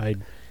it's- But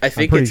I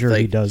think pretty it's sure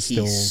like he does he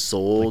still,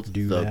 sold like,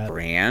 do the that.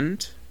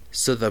 brand,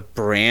 so the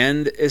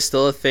brand is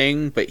still a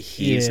thing, but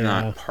he's Yeah.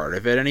 not part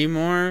of it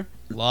anymore.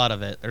 A lot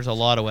of it. There's a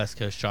lot of West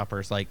Coast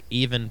choppers. Like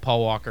even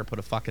Paul Walker put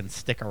a fucking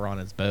sticker on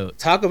his boat.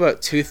 Talk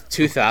about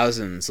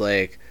 2000s,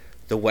 like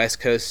the West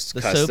Coast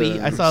The Customs.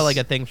 Sobe, I saw like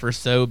a thing for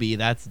Sobe.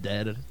 That's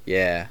dead.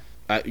 Yeah,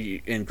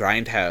 in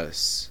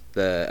Grindhouse,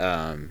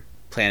 the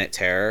Planet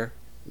Terror,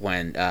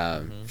 when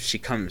she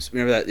comes.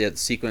 Remember that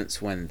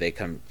sequence when they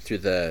come through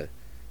the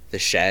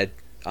shed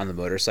on the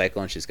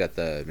motorcycle and she's got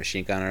the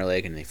machine gun on her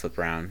leg and they flip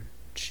around,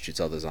 she shoots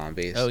all the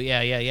zombies. Oh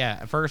yeah.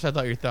 At first I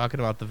thought you were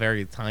talking about the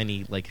very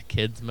tiny like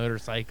kid's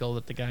motorcycle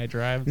that the guy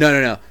drives.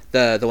 No.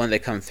 The one they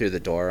come through the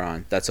door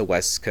on. That's a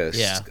West Coast.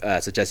 Yeah.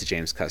 It's a Jesse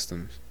James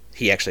custom.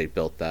 He actually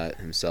built that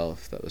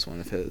himself. That was one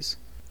of his.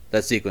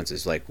 That sequence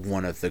is like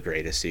one of the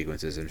greatest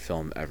sequences in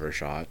film ever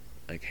shot,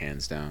 like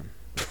hands down.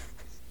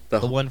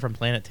 The one from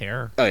Planet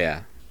Terror. Oh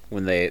yeah,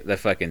 when the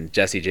fucking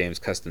Jesse James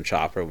custom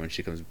chopper, when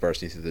she comes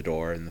bursting through the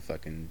door and the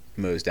fucking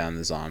mows down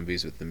the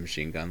zombies with the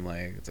machine gun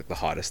leg. It's like the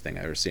hottest thing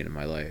I've ever seen in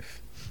my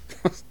life.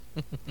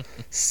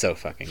 So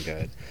fucking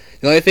good.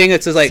 The only thing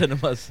that's just like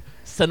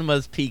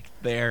Cinema's peaked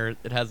there.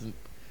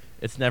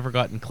 It's never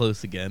gotten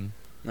close again.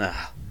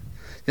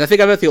 I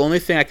think about the only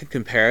thing I could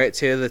compare it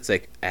to that's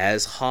like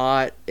as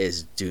hot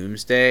is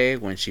Doomsday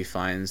when she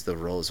finds the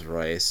Rolls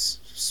Royce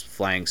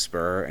flying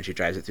spur and she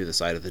drives it through the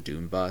side of the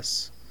Doom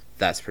bus.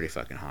 That's pretty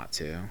fucking hot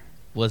too.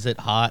 Was it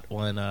hot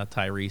when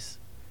Tyrese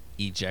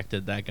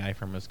ejected that guy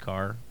from his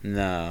car?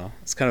 No,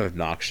 it's kind of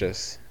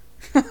obnoxious.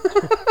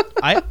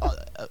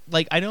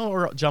 I know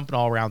we're jumping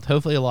all around.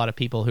 Hopefully, a lot of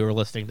people who are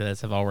listening to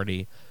this have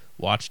already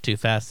watched Too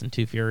Fast and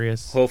Too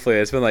Furious. Hopefully,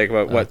 it's been like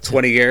what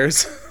 20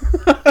 years.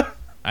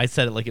 I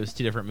said it like it was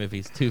two different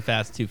movies: Too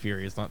Fast, Too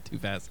Furious, not Too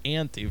Fast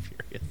and Too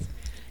Furious.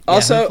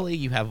 Also, hopefully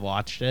you have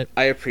watched it.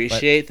 I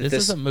appreciate that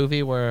this is a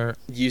movie where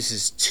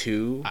uses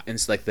 2 and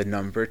it's like the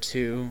number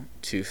 2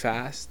 too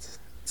fast.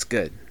 It's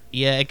good.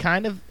 yeah,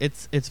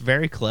 it's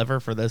very clever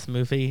for this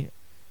movie,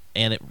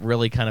 and it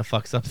really kind of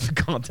fucks up the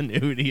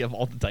continuity of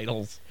all the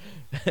titles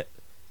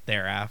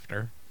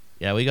thereafter.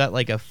 Yeah, we got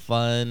like a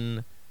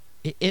fun.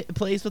 It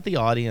plays with the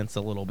audience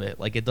a little bit.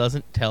 Like it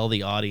doesn't tell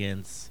the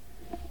audience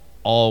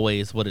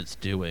always what it's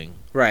doing.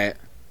 Right.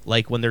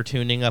 Like when they're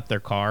tuning up their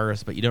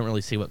cars, but you don't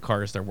really see what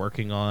cars they're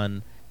working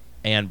on.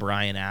 And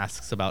Brian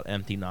asks about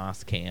empty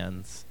NOS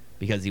cans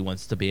because he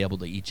wants to be able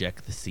to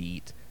eject the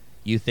seat.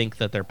 You think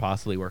that they're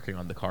possibly working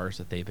on the cars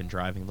that they've been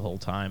driving the whole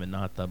time and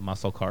not the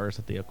muscle cars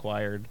that they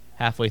acquired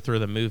halfway through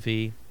the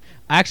movie.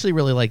 I actually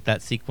really like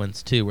that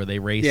sequence too, where they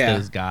race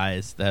those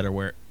guys that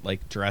are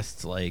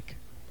dressed like,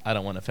 I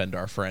don't want to offend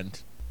our friend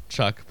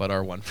Chuck, but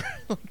our one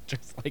friend,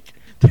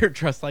 they're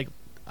dressed like,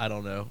 I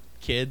don't know,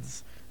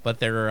 kids. But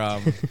they're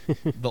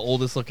the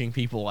oldest looking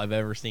people I've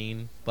ever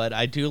seen. But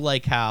I do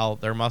like how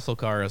their muscle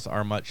cars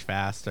are much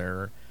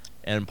faster,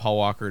 and Paul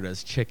Walker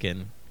does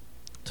chicken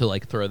to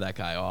like throw that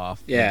guy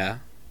off. Yeah.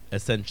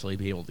 Essentially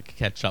be able to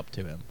catch up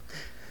to him.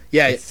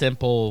 Yeah. It's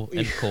simple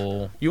and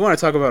cool. You want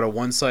to talk about a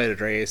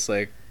one-sided race?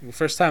 Like the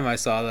first time I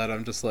saw that,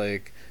 I'm just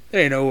like,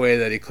 there ain't no way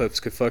that Eclipse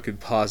could fucking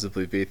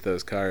possibly beat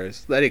those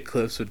cars. That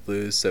Eclipse would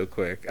lose so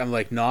quick. I'm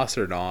like, NOS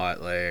or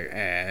not, like,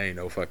 ain't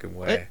no fucking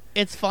way.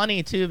 It's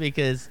funny too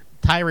because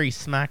Tyrese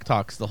smack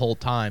talks the whole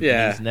time.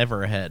 Yeah. And he's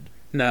never ahead.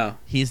 No.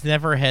 He's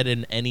never ahead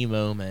in any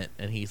moment,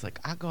 and he's like,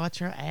 I got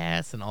your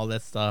ass and all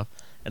that stuff.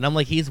 And I'm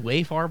like, he's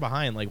way far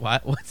behind. Like,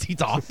 what's he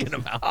talking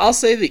about? I'll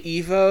say the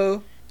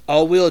Evo,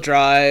 all-wheel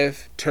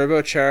drive,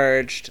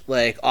 turbocharged,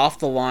 like, off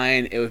the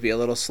line, it would be a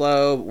little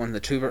slow. When the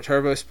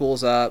turbo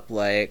spools up,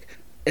 like,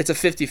 it's a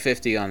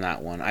 50-50 on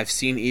that one. I've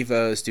seen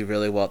Evos do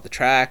really well at the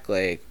track.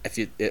 Like,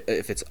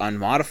 if it's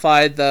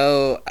unmodified,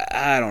 though,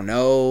 I don't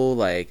know.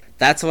 Like,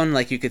 that's one,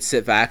 like, you could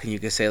sit back and you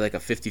could say, like, a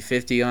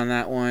 50-50 on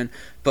that one.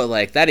 But,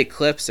 like, that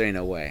Eclipse, there ain't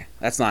no way.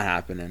 That's not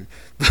happening.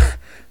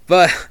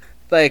 But,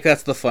 like,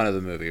 that's the fun of the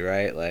movie,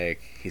 right?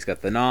 Like, he's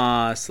got the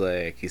NOS.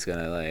 Like, he's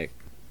gonna, like,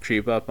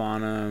 creep up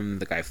on him.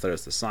 The guy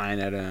throws the sign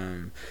at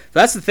him.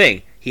 But that's the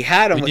thing. He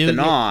had him with the we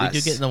NOS.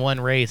 do get in the one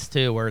race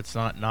too where it's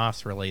not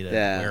NOS related,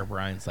 Yeah. where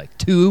Brian's like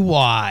too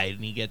wide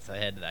and he gets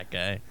ahead of that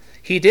guy.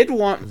 He did 'Cause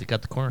want he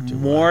got the corner too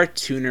more wide.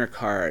 tuner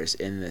cars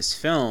in this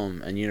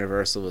film, and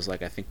Universal was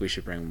like, I think we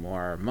should bring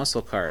more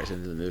muscle cars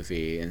into the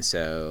movie. And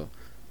so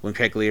when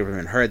Craig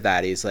Lieberman heard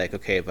that, he's like,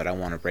 okay, but I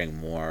want to bring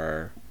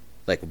more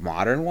like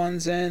modern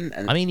ones in.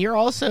 And I mean, you're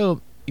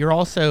also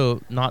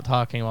not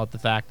talking about the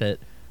fact that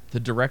the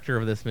director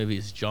of this movie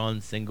is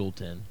John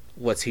Singleton.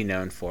 what's he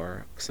known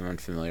for? Because I'm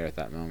unfamiliar at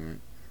that moment.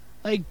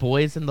 Like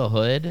Boys in the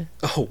Hood.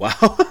 Oh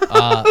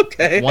wow.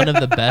 Okay. One of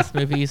the best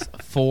movies.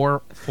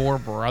 Four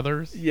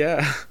Brothers.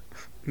 Yeah.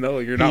 No,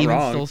 you're He not even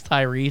wrong. steals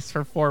Tyrese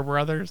for Four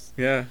Brothers.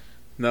 Yeah.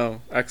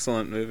 No,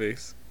 excellent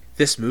movies.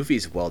 This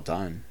movie's well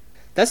done.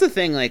 That's the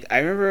thing, like, I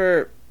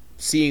remember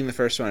seeing the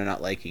first one and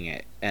not liking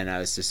it, and I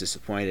was just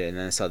disappointed, and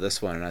then I saw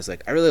this one, and I was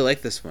like, I really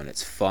like this one.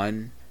 It's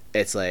fun.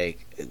 It's,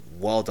 like,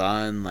 well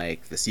done.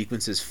 Like, the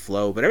sequences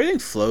flow, but everything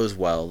flows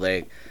well.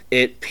 Like,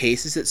 it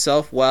paces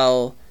itself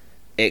well.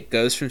 It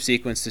goes from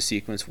sequence to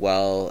sequence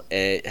well.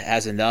 It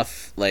has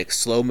enough, like,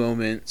 slow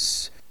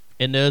moments.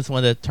 It knows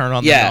when to turn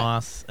on Yeah. the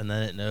NOS, and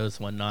then it knows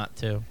when not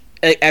to.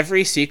 Like,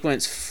 every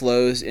sequence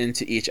flows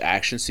into each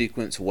action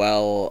sequence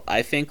well.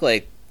 I think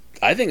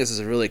this is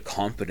a really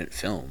competent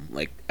film.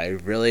 Like, I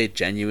really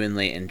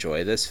genuinely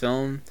enjoy this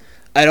film.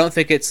 I don't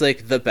think it's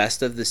like the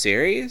best of the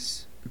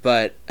series,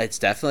 but it's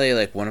definitely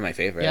like one of my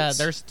favorites. Yeah,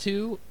 there's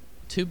two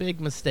big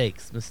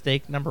mistakes.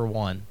 Mistake number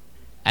one,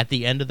 at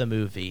the end of the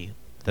movie,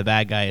 the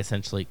bad guy,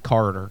 essentially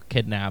Carter,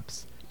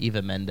 kidnaps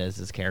Eva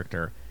Mendez's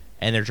character,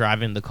 and they're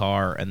driving the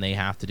car, and they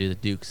have to do the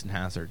Dukes and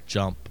Hazzard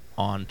jump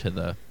onto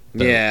the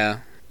boat. Yeah.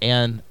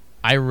 And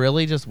I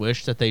really just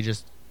wish that they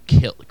just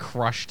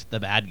crushed the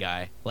bad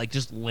guy, like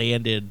just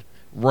landed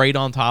right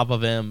on top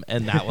of him,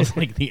 and that was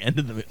like the end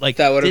of the movie. Like,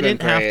 That would've they been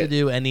didn't have to great.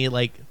 do any,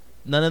 like,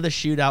 none of the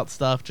shootout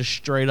stuff. Just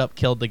straight up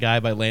killed the guy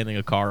by landing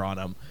a car on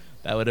him.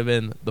 That would have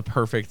been the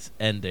perfect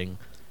ending.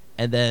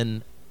 And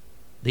then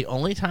the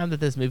only time that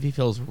this movie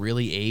feels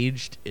really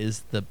aged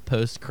is the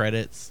post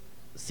credits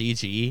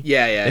CG.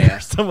 Yeah. They're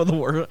some of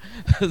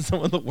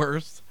the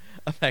worst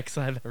effects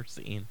I've ever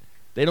seen.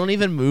 They don't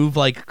even move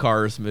like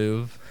cars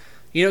move.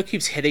 You know what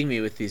keeps hitting me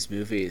with these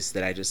movies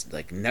that I just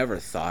like never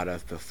thought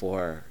of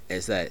before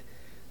is that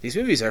these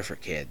movies are for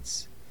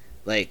kids.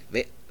 Like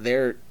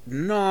they're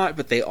not,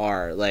 but they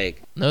are.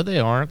 Like, No, they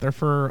aren't. They're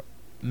for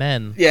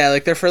men. yeah,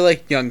 like they're for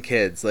like young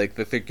kids, like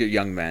they're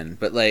young men.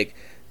 But like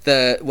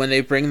when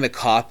they bring the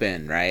cop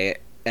in, right,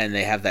 and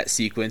they have that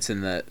sequence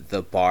in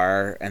the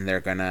bar, and they're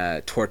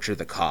gonna torture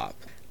the cop,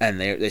 and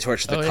they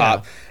torture the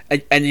cop,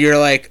 and you're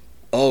like,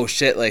 oh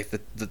shit, like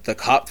the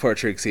cop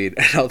torturing scene,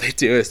 and all they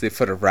do is they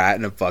put a rat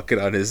in a bucket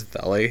on his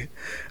belly,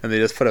 and they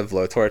just put a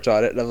blowtorch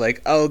on it, and I'm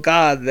like, oh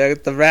god,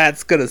 the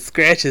rat's gonna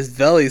scratch his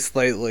belly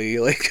slightly.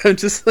 Like, I'm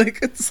just like,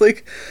 it's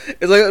like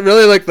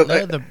really like No,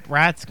 the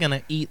rat's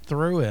gonna eat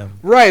through him.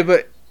 right,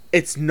 but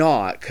it's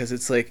not, because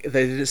it's like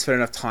they didn't spend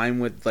enough time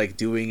with like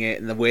doing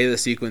it and the way the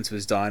sequence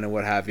was done and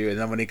what have you. And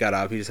then when he got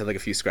up, he just had like a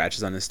few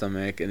scratches on his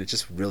stomach, and it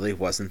just really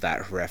wasn't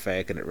that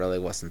horrific, and it really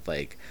wasn't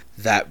like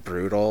that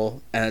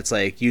brutal. And it's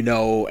like,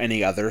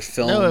 any other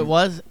film No, it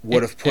was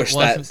would have pushed it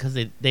wasn't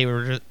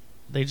that. because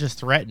they just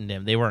threatened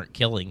him. They weren't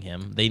killing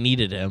him. They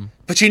needed him.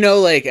 But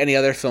like any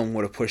other film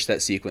would have pushed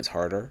that sequence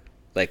harder.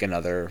 Like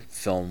another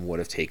film would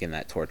have taken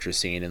that torture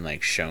scene and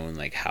like shown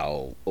like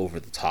how over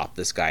the top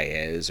this guy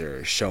is,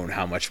 or shown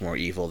how much more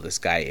evil this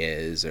guy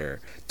is, or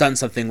done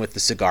something with the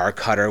cigar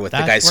cutter with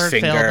That's the guy's where it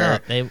failed finger.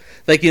 up. They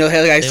Like, the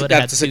guy's would've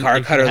got had the two- cigar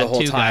they cutter had the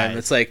whole two time. guys.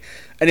 It's like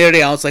anything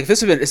else. Like, if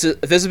this had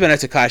been a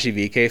Takashi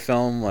Miike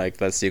film, like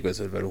that sequence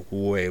would have been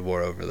way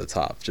more over the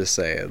top. Just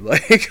saying,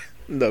 like,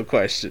 no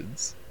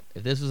questions.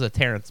 if this was a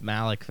Terrence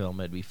Malick film,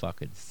 it'd be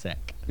fucking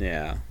sick.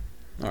 Yeah,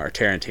 or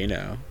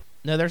Tarantino.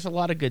 No, there's a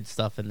lot of good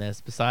stuff in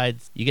this.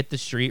 Besides, you get the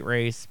street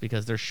race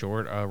because they're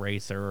short a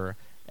racer,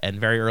 and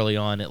very early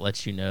on it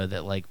lets you know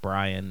that like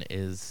Brian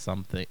is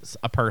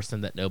a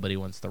person that nobody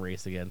wants to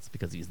race against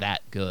because he's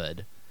that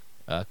good.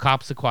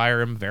 Cops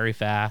acquire him very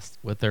fast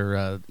with their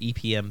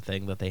EPM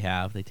thing that they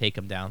have. They take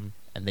him down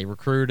and they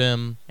recruit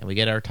him, and we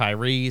get our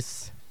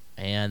Tyrese.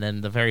 And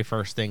then the very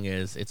first thing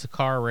is it's a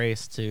car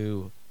race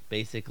to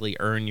basically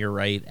earn your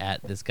right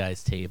at this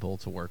guy's table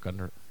to work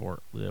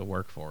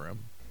for him.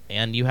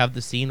 And you have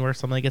the scene where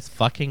somebody gets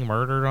fucking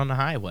murdered on the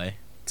highway.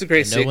 It's a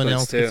great And no sequence one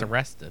else too. gets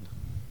arrested.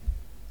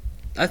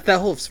 That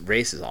whole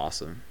race is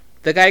awesome.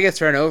 The guy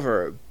gets run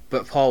over,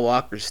 but Paul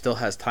Walker still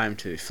has time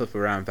to flip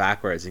around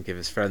backwards and give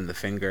his friend the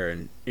finger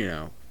and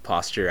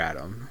posture at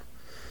him.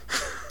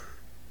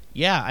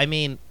 Yeah, I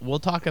mean, we'll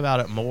talk about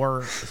it more,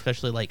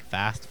 especially like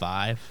Fast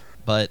 5.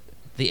 But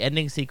the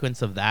ending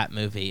sequence of that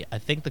movie, I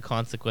think the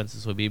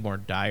consequences would be more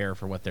dire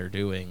for what they're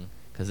doing,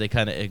 because they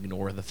kind of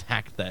ignore the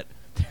fact that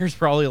there's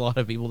probably a lot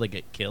of people that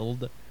get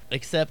killed.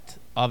 Except,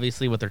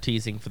 obviously, what they're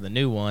teasing for the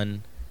new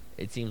one,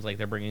 it seems like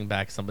they're bringing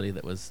back somebody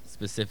that was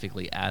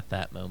specifically at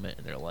that moment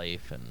in their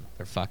life, and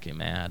they're fucking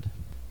mad.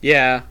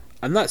 Yeah,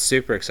 I'm not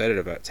super excited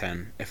about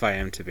 10, if I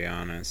am to be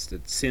honest.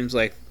 It seems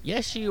like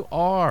Yes, you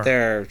are.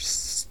 they're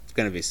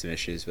going to be some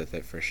issues with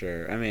it for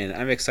sure. I mean,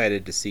 I'm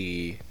excited to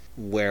see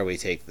where we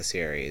take the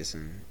series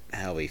and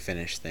how we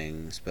finish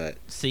things, but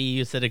See,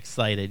 you said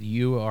excited.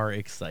 You are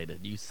excited.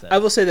 You said I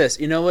will say this.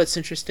 You know what's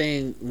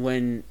interesting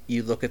when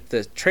you look at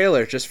the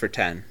trailer just for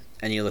 10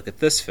 and you look at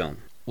this film?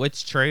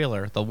 Which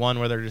trailer? The one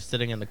where they're just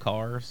sitting in the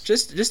cars?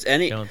 Just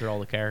any Going through all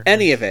the characters?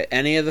 any of it.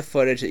 Any of the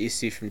footage that you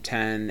see from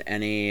 10,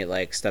 any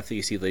like stuff that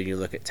you see when you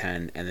look at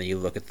 10 and then you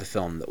look at the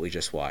film that we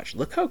just watched.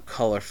 Look how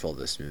colorful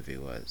this movie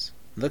was.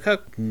 Look how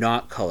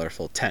not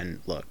colorful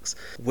 10 looks.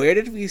 Where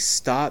did we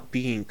stop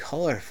being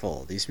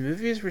colorful? These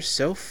movies were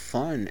so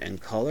fun and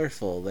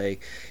colorful.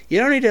 Like, you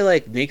don't need to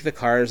like make the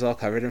cars all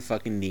covered in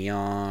fucking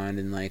neon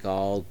and like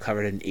all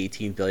covered in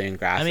 18 billion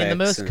graphics. I mean, the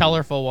most and...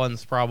 colorful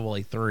one's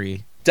probably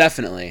 3.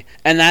 Definitely.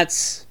 And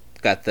that's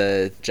got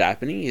the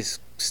Japanese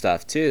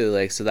stuff too.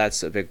 Like, so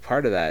that's a big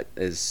part of that,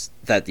 is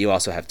that you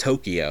also have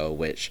Tokyo,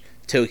 which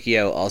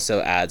Tokyo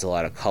also adds a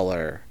lot of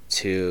color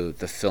to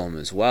the film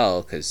as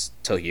well, because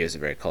Tokyo is a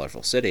very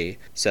colorful city.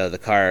 So the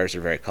cars are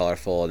very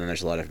colorful, and then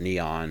there's a lot of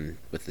neon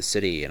with the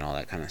city and all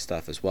that kind of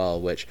stuff as well,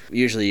 which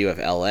usually you have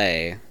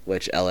LA,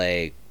 which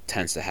LA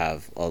tends to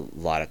have a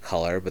lot of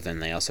color, but then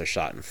they also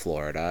shot in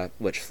Florida,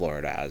 which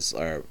Florida has,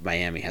 or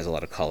Miami has a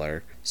lot of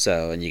color.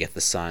 So, and you get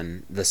the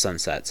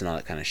sunsets and all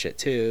that kind of shit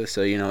too.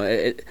 So, you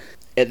know,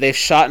 they've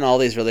shot in all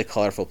these really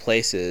colorful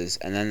places,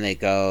 and then they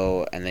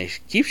go and they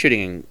keep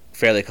shooting in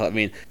fairly color. I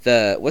mean,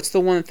 what's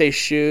the one that they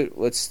shoot?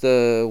 What's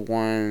the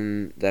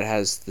one that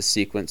has the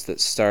sequence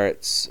that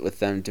starts with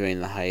them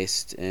doing the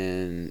heist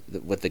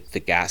with the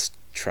gas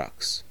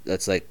trucks?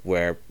 That's like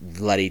where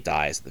Letty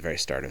dies at the very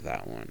start of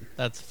that one.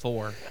 That's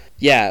 4.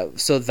 Yeah,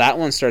 so that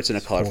one starts in a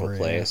It's colorful 4,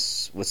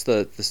 place. What's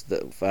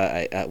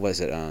was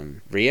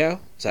it Rio?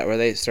 Is that where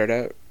they start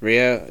out?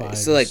 Rio.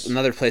 It's like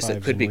another place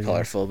that could be Rio.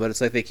 colorful, but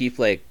it's like they keep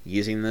like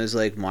using those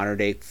like modern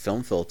day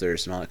film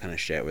filters and all that kind of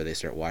shit, where they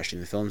start washing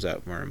the films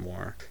out more and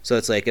more. So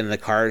it's like in the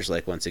cars,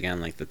 like once again,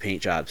 like the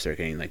paint jobs start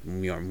getting like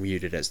more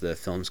muted as the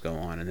films go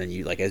on, and then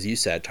you, like as you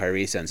said,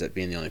 Tyrese ends up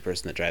being the only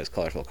person that drives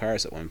colorful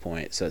cars at one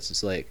point. So it's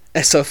just like,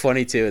 it's so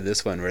funny too in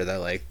this one where they're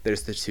like,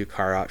 there's the 2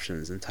 car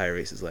options, and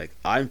Tyrese is like,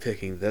 I'm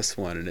picking this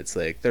one, and it's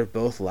like they're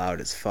both loud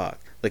as fuck.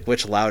 Like,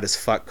 which loud as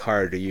fuck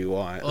car do you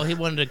want? Well, he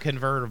wanted a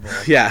convertible.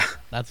 Yeah.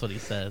 That's what he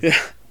says.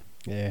 Yeah.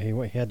 Yeah, he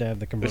had to have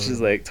the convertible. Which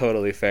is like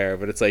totally fair,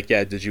 but it's like,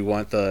 yeah, did you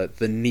want the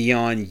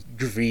neon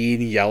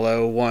green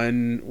yellow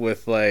one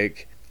with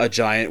like a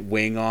giant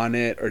wing on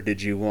it, or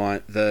did you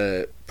want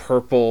the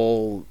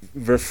purple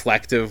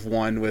reflective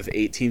one with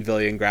 18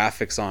 billion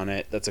graphics on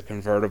it that's a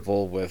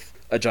convertible with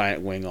a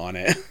giant wing on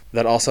it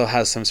that also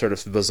has some sort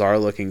of bizarre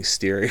looking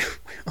steering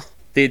wheel?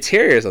 The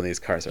interiors on these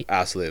cars are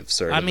absolutely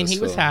absurd. I mean, he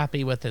was film.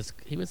 happy with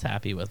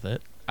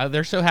it.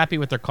 They're so happy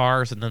with their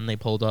cars, and then they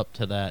pulled up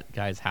to that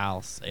guy's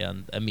house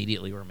and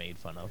immediately were made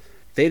fun of.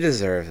 They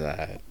deserve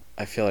that.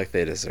 I feel like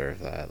they deserve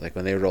that. Like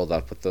when they rolled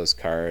up with those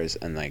cars,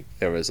 and like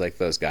there was like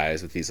those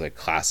guys with these like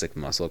classic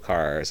muscle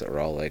cars that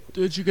were all like,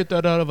 "Did you get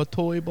that out of a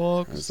toy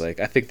box?" I was like,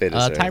 I think they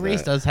deserve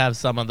Tyrese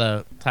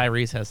that.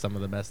 Tyrese has some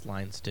of the best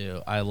lines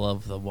too. I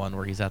love the one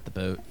where he's at the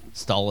boat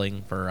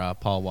stalling for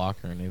Paul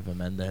Walker and Eva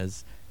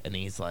Mendes. And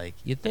he's like,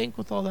 "You'd think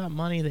with all that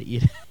money that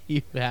you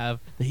have,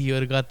 that you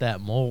would have got that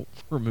mole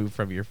removed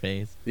from your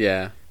face."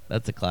 Yeah.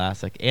 That's a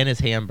classic. And his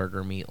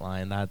hamburger meat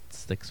line, that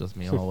sticks with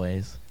me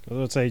always. I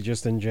would say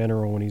just in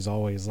general when he's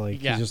always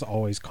like, Yeah. he's just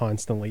always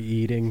constantly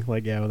eating.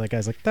 Like, yeah, when that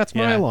guy's like, that's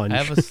my Yeah, lunch.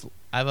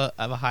 I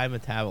have a high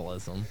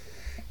metabolism.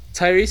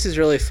 Tyrese is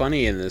really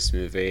funny in this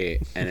movie,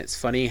 and it's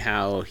funny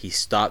how he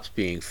stops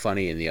being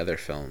funny in the other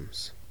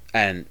films.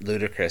 And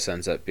Ludacris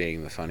ends up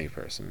being the funny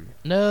person.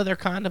 No, they're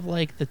kind of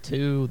like the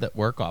two that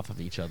work off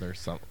of each other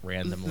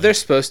randomly. They're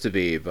supposed to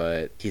be,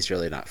 but he's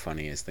really not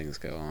funny as things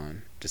go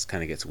on. Just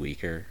kind of gets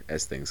weaker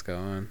as things go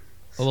on.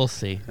 Well, we'll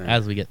see. Yeah.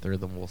 As we get through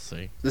them, we'll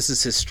see. This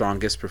is his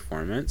strongest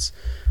performance.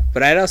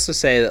 But I'd also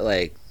say that,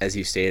 like, as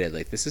you stated,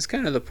 like, this is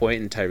kind of the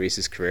point in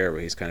Tyrese's career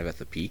where he's kind of at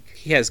the peak.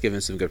 He has given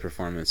some good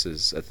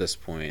performances at this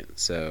point,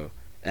 so...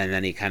 And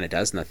then he kind of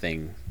does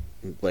nothing,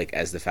 like,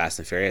 as the Fast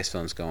and Furious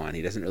films go on.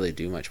 He doesn't really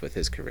do much with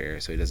his career,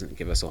 so he doesn't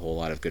give us a whole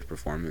lot of good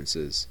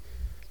performances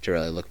to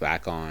really look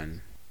back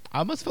on. I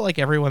almost feel like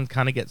everyone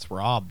kind of gets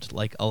robbed.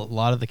 Like, a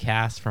lot of the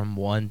cast from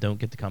 1 don't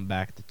get to come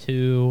back to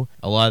 2.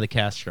 A lot of the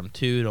cast from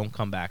 2 don't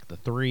come back to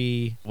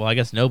 3. Well, I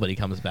guess nobody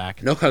comes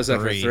back. No comes back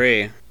for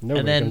 3. Nobody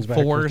And then comes back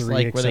for 4's 3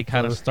 like where they except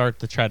kind of for- start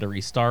to try to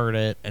restart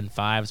it, and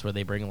 5's where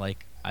they bring,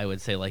 like, I would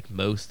say, like,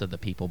 most of the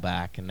people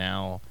back. And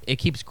now it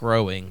keeps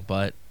growing,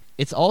 but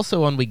it's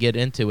also, when we get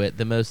into it,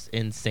 the most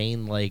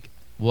insane, like,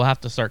 we'll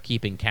have to start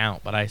keeping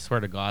count, but I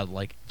swear to God,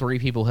 like, 3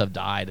 people have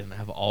died and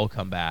have all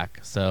come back.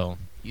 So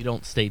you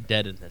don't stay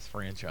dead in this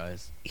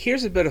franchise.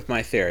 Here's a bit of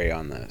my theory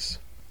on this,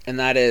 and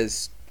that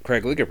is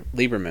Craig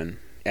Lieberman,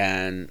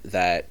 and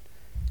that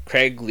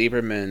Craig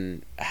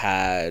Lieberman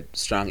had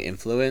strong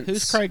influence.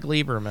 Who's Craig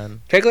Lieberman?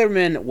 Craig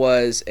Lieberman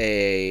was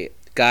a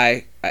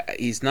guy.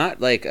 He's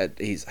not like I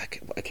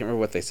can't remember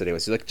what they said he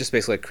was. He's like just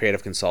basically a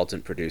creative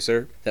consultant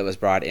producer that was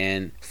brought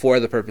in for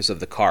the purpose of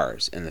the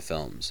cars in the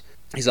films.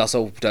 He's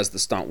also does the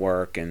stunt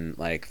work and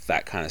like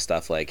that kind of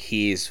stuff. Like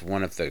he's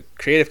one of the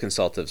creative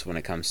consultants when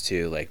it comes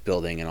to like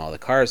building and all the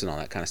cars and all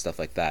that kind of stuff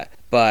like that.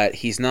 But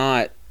he's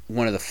not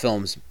one of the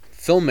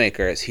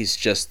filmmakers. He's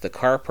just the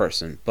car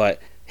person. But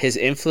his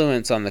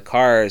influence on the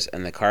cars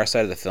and the car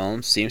side of the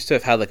film seems to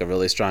have had like a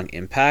really strong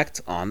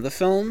impact on the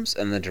films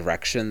and the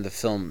direction the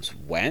films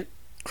went.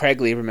 Craig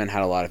Lieberman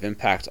had a lot of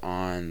impact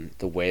on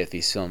the way that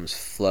these films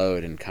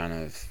flowed and kind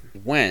of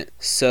went.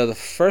 So the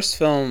first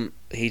film,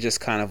 he just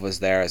kind of was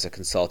there as a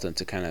consultant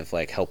to kind of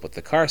like help with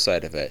the car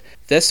side of it.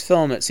 This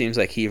film, it seems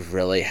like he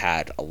really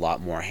had a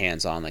lot more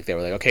hands-on. Like they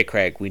were like, okay,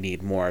 Craig, we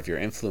need more of your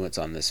influence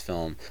on this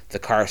film. The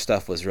car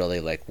stuff was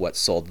really like what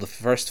sold the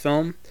first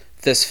film.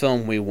 This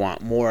film, we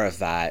want more of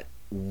that.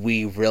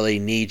 We really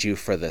need you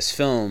for this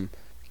film.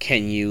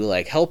 Can you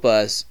like help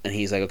us? And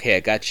he's like, okay, I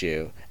got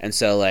you. And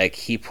so like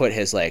he put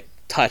his like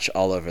touch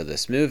all over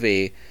this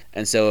movie.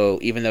 And so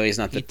even though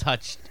he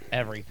touched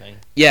everything.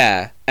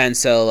 Yeah. And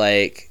so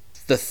like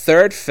the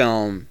third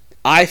film,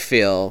 I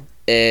feel,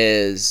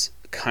 is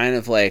kind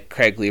of like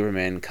Craig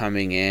Lieberman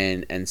coming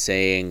in and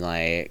saying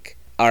like,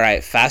 all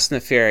right, Fast and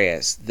the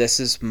Furious,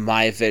 this is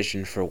my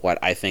vision for what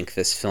I think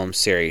this film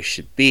series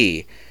should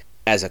be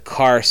as a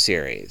car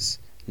series,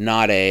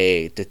 not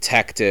a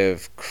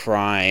detective,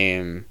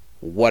 crime,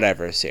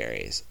 whatever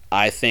series.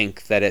 I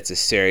think that it's a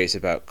series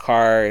about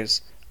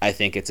cars. I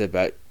think it's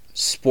about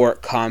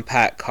sport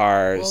compact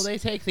cars. Well, they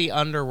take the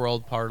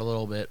underworld part a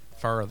little bit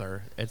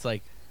further. It's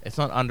like, it's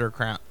not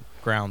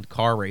underground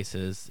car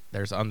races.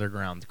 There's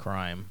underground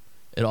crime.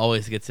 It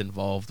always gets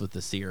involved with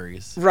the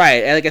series,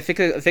 right? And like I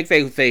think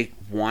they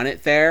want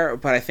it there,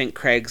 but I think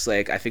Craig's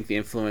like, I think the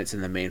influence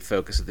and the main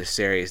focus of the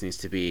series needs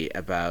to be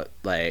about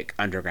like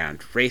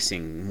underground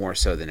racing more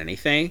so than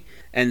anything.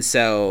 And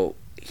so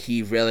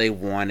he really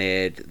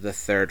wanted the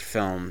third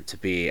film to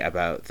be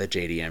about the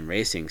JDM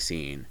racing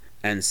scene.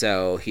 And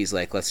so he's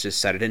like, let's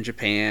just set it in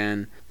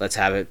Japan. Let's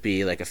have it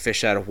be like a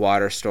fish out of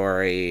water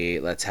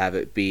story. Let's have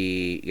it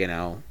be, you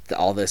know,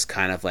 all this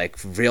kind of like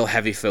real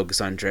heavy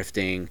focus on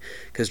drifting,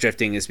 because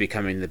drifting is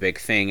becoming the big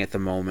thing at the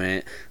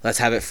moment. Let's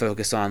have it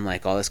focus on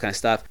like all this kind of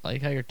stuff. I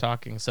like how you're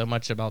talking so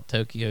much about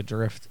Tokyo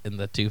Drift in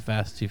the Too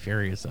Fast, Too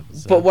Furious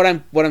episode. But what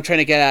I'm trying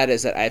to get at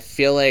is that I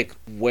feel like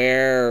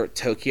where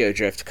Tokyo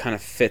Drift kind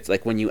of fits,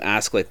 like when you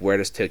ask like where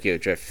does Tokyo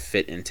Drift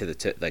fit into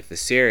the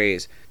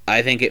series,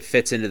 I think it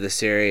fits into the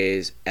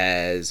series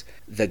as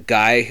the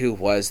guy who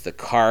was the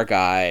car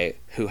guy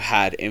who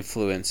had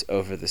influence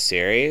over the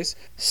series,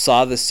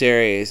 saw the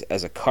series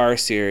as a car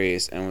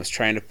series and was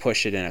trying to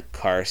push it in a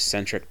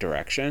car-centric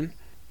direction.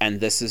 And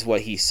this is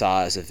what he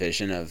saw as a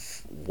vision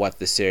of what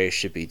the series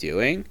should be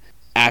doing.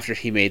 After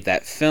he made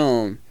that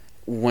film,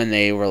 when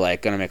they were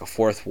like going to make a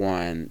fourth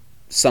one,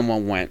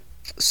 someone went,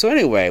 so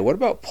anyway, what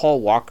about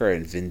Paul Walker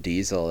and Vin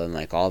Diesel and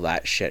like all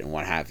that shit and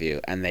what have you?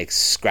 And they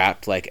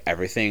scrapped like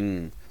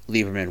everything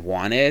Lieberman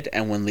wanted.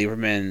 And when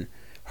Lieberman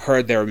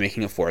heard they were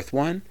making a fourth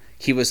one,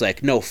 he was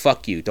like, no,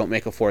 fuck you, don't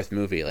make a fourth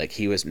movie. Like,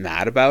 he was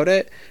mad about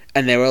it.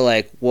 And they were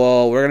like,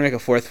 well, we're gonna make a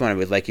fourth one and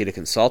we'd like you to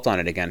consult on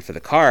it again for the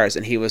cars.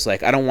 And he was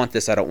like, I don't want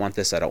this, I don't want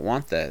this, I don't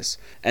want this.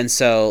 And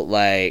so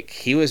like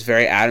he was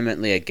very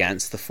adamantly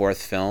against the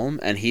fourth film,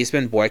 and he's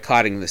been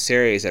boycotting the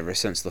series ever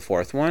since the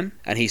fourth one,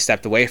 and he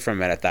stepped away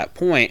from it at that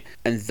point,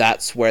 and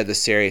that's where the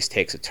series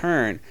takes a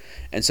turn.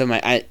 And so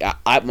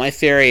my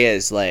theory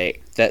is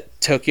like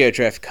that Tokyo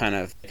Drift kind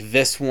of,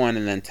 this one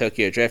and then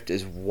Tokyo Drift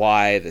is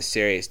why the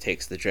series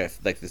takes the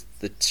drift, like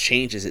the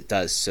changes it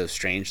does so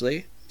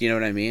strangely. Do you know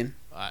what I mean?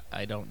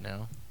 I don't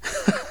know.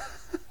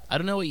 I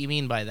don't know what you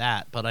mean by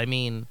that, but I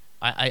mean,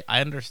 I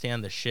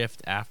understand the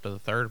shift after the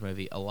third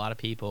movie. A lot of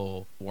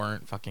people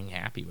weren't fucking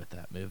happy with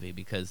that movie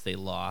because they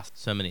lost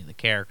so many of the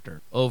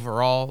characters.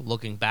 Overall,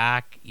 looking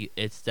back,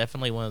 it's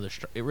definitely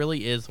it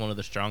really is one of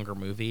the stronger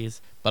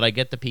movies, but I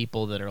get the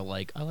people that are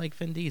like, I like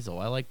Vin Diesel,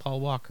 I like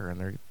Paul Walker,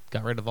 and they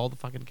got rid of all the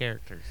fucking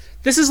characters.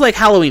 This is like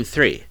Halloween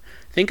 3.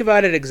 Think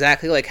about it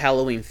exactly like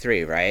Halloween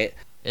 3, right?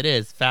 It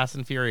is Fast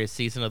and Furious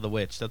Season of the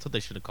Witch. That's what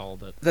they should have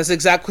called it. That's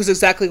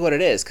exactly what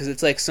it is, because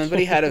it's like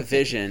somebody had a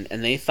vision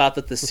and they thought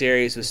that the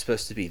series was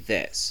supposed to be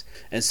this,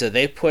 and so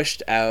they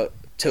pushed out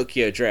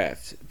Tokyo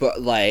Drift,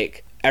 but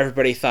like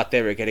everybody thought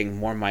they were getting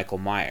more Michael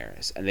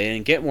Myers, and they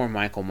didn't get more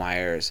Michael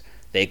Myers.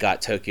 They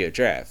got Tokyo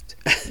Drift.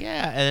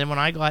 Yeah, and then when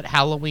I got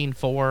Halloween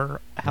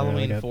 4, The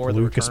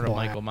Lucas Return of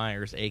Black. Michael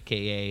Myers,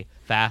 a.k.a.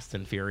 Fast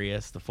and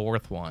Furious, the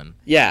fourth one.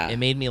 Yeah. It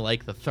made me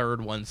like the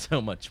third one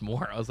so much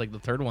more. I was like, the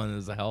third one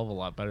is a hell of a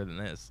lot better than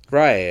this.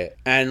 Right.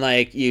 And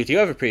like you do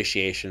have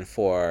appreciation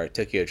for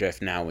Tokyo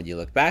Drift now when you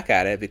look back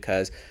at it,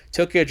 because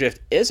Tokyo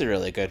Drift is a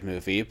really good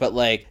movie, but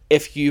like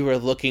if you were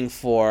looking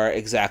for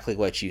exactly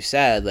what you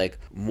said, like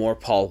more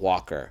Paul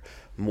Walker,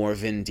 more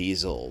Vin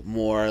Diesel,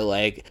 more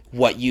like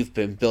what you've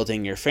been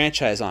building your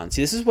franchise on.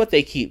 See, this is what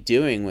they keep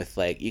doing with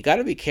like, you got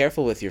to be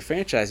careful with your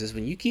franchises.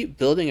 When you keep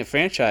building a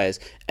franchise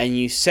and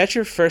you set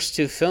your first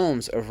two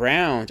films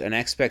around an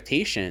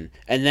expectation,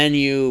 and then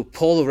you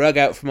pull the rug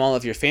out from all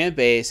of your fan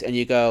base and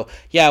you go,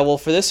 yeah, well,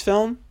 for this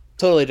film,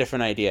 totally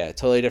different idea,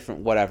 totally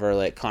different whatever,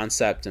 like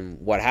concept and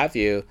what have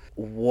you.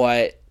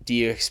 What do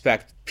you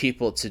expect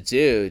people to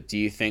do? Do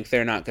you think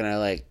they're not gonna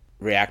like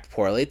react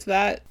poorly to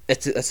that?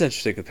 That's an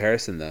interesting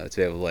comparison though, to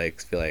be able to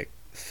like be like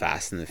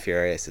Fast and the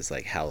Furious is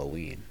like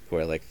Halloween,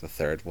 where like the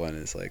third one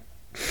is like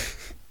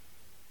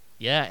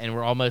Yeah, and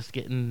we're almost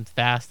getting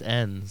fast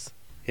ends.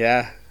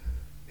 yeah.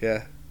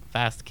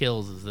 Fast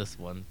kills is this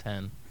one,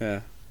 10.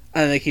 Yeah.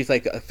 And they keep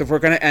like, we're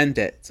going to end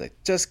it. It's like,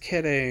 just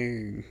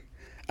kidding.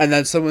 And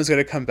then someone's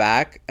going to come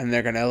back and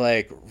they're going to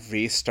like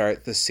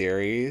restart the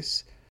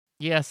series.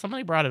 Yeah,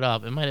 somebody brought it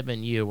up. It might have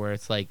been you, where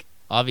it's like,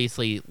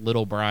 obviously,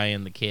 little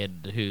Brian, the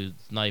kid who's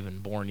not even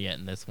born yet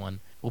in this one,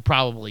 will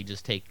probably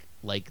just take,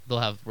 like, they'll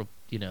have,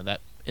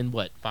 that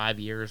in 5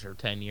 years or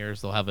 10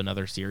 years, they'll have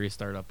another series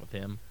start up with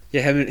him.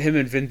 Yeah, him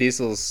and Vin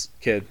Diesel's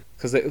kid.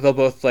 Because they'll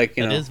both, like,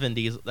 That is Vin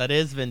Diesel. That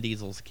is Vin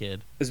Diesel's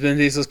kid. Is Vin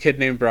Diesel's kid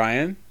named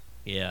Brian?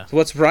 Yeah. So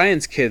what's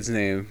Brian's kid's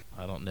name?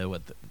 I don't know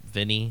what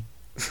Vinny.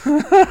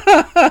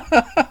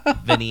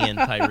 Vinny and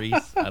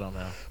Tyrese. I don't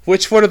know.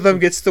 Which one of them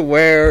gets to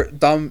wear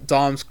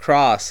Dom's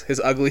cross?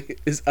 His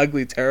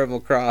ugly, terrible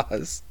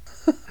cross.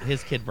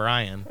 His kid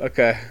Brian.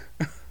 Okay.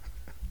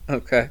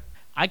 Okay.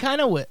 I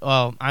kind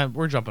of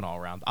we're jumping all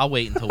around. I'll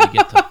wait until we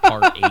get to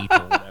part 8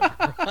 or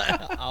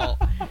whatever.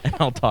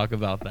 I'll talk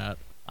about that.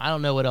 I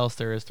don't know what else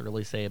there is to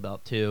really say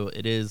about 2.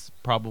 It is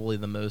probably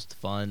the most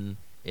fun.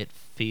 It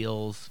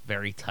feels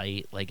very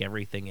tight, like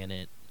everything in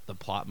it. The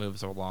plot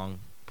moves along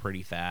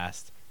pretty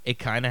fast. It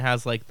kind of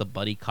has like the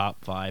buddy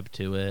cop vibe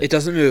to it. It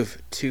doesn't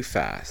move too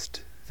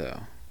fast,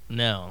 though.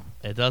 No,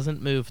 it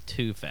doesn't move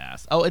too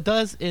fast. Oh, it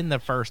does in the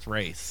first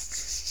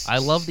race. I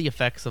love the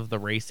effects of the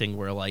racing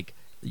where like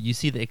you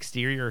see the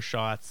exterior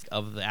shots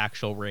of the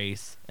actual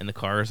race and the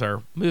cars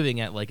are moving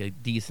at like a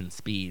decent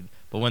speed.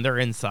 But when they're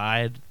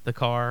inside the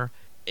car,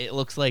 it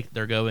looks like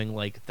they're going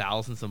like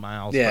thousands of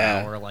miles per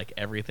hour. Like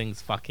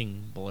everything's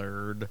fucking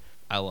blurred.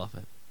 I love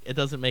it. It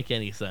doesn't make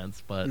any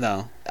sense, but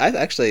no. I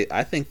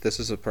think this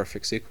is a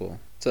perfect sequel.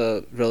 It's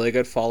a really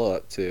good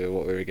follow-up to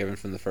what we were given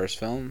from the first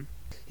film.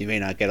 You may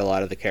not get a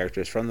lot of the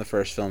characters from the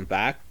first film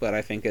back, but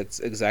I think it's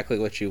exactly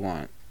what you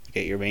want. You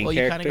get your main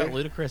character. Well, you kind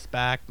of got Ludacris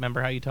back.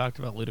 Remember how you talked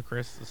about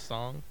Ludacris'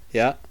 song?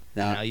 Yeah.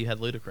 No. Now you had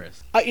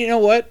Ludacris. You know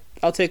what?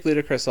 I'll take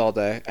Ludacris all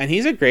day. And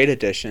he's a great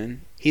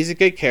addition. He's a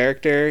good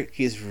character.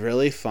 He's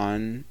really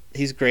fun.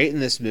 He's great in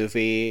this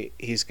movie.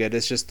 He's good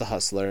as just the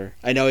hustler.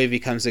 I know he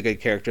becomes a good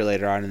character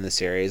later on in the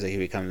series. Like he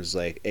becomes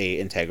like a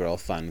integral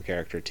fun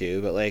character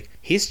too. But like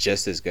he's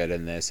just as good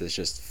in this as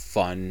just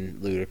fun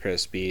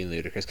Ludacris being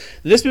Ludacris.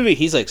 In this movie,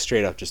 he's like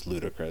straight up just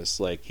Ludacris.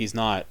 Like he's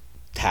not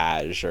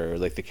Taj or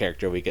like the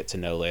character we get to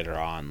know later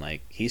on.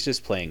 Like he's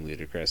just playing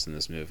Ludacris in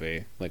this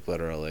movie. Like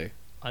literally.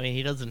 I mean,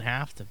 he doesn't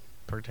have to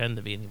pretend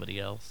to be anybody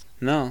else.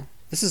 No.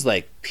 This is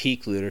like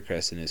peak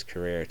Ludacris in his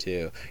career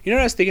too. You know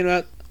what I was thinking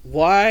about?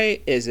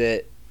 Why is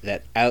it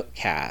that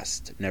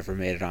Outkast never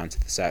made it onto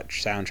the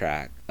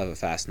soundtrack of a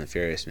Fast and the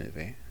Furious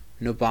movie?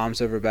 No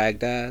Bombs Over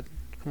Baghdad?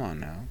 Come on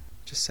now.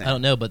 Just saying. I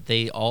don't know, but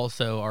they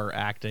also are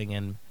acting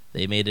and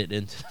they made it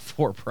into the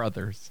Four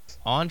Brothers.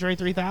 Andre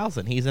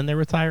 3000, he's in there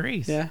with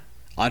Tyrese. Yeah.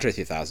 Andre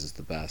 3000 is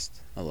the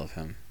best. I love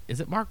him. Is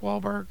it Mark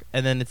Wahlberg?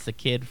 And then it's the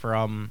kid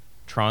from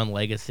Tron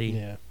Legacy.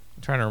 Yeah.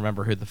 I'm trying to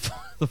remember who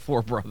the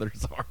Four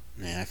Brothers are.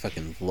 Man, I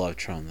fucking love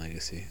Tron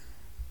Legacy.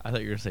 I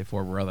thought you were going to say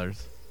Four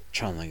Brothers.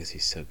 Tron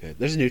Legacy's so good.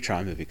 There's a new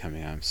Tron movie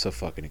coming out. I'm so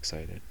fucking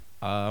excited.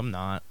 I'm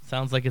not.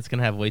 Sounds like it's going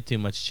to have way too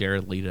much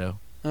Jared Leto.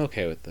 I'm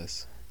okay with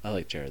this. I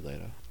like Jared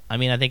Leto. I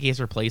mean, I think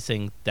he's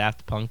replacing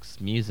Daft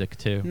Punk's music,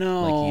 too.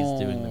 No. Like,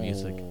 he's doing the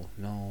music.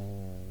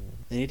 No.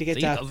 They need to get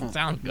See, Daft it doesn't Punk.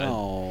 sound good.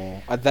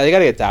 No. They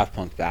gotta get Daft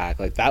Punk back.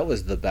 Like, that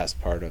was the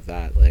best part of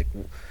that. Like,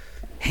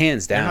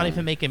 hands down. They're not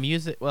even making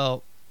music.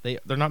 Well,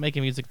 they're not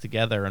making music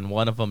together, and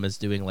one of them is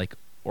doing, like,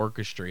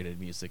 orchestrated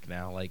music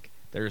now. Like,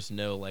 there's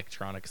no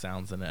electronic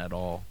sounds in it at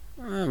all.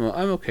 I'm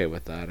okay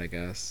with that, I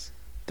guess.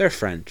 They're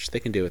French. They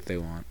can do what they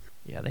want.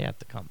 Yeah, they have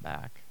to come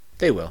back.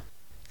 They will. Come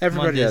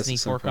Everybody on, does. Disney,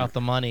 fork out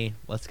the money.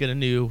 Let's get a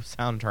new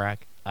soundtrack.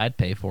 I'd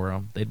pay for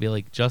them. They'd be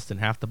like, Justin,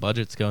 half the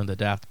budget's going to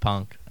Daft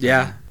Punk.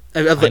 Yeah.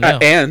 I know.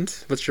 And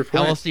what's your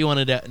point? How else do you want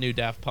a new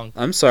Daft Punk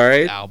I'm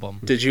sorry. album?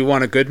 Did you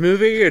want a good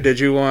movie, or did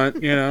you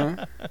want, you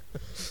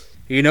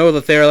know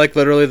that they're like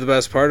literally the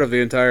best part of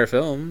the entire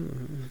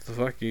film? What the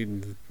fuck are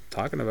you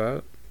talking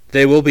about?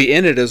 They will be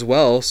in it as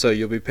well, so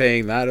you'll be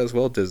paying that as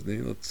well,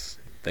 Disney.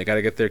 They got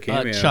to get their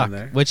cameo Chuck, in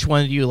there. which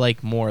one do you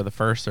like more, the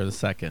first or the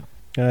second?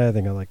 I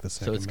think I like the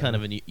second. So it's kind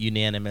of a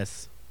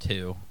unanimous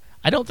 2.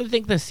 I don't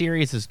think the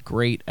series is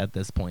great at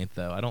this point,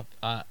 though. I don't.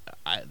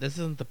 This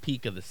isn't the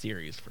peak of the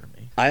series for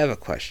me. I have a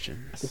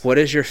question. What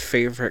is your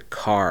favorite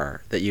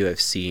car that you have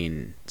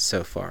seen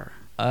so far?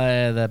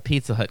 The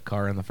Pizza Hut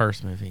car in the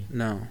first movie.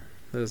 No,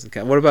 that doesn't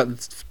count. What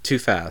about Too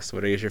Fast?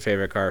 What is your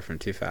favorite car from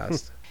Too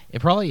Fast?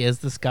 It probably is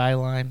the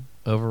Skyline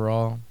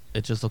overall.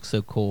 It just looks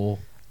so cool.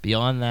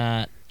 Beyond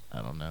that,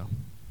 I don't know.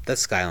 That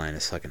Skyline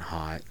is fucking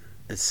hot.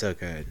 It's so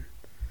good.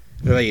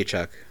 What about you,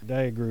 Chuck?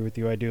 I agree with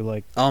you. I do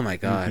like Oh my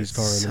god, Yuki's it's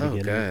car in the so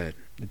beginning.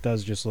 good. It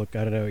does just look,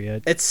 I don't know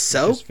yet. It's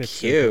so just fits so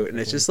cute, and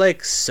it's perfectly. just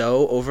like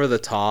so over the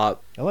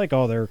top. I like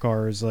all their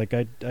cars. Like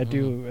I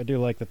do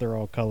like that they're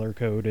all color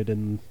coded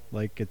and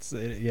like it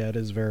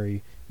is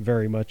very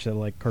very much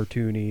like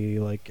cartoony.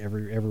 Like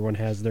everyone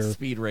has their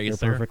Speed their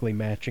racer. perfectly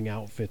matching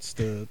outfits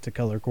to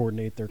color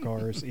coordinate their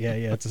cars. yeah,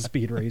 it's a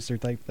speed racer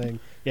type thing.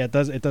 Yeah,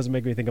 it does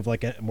make me think of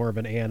like more of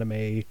an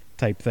anime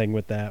type thing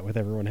with that, with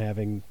everyone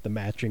having the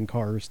matching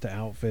cars to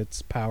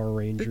outfits, Power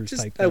Rangers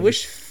type I thing.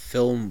 wish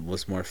film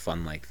was more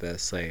fun like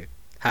this, like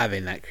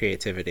having that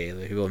creativity,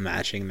 like people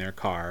matching their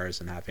cars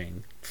and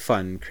having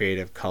fun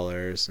creative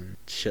colors and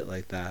shit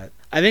like that.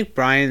 I think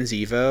Brian's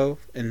Evo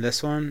in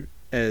this one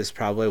is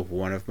probably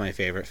one of my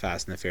favorite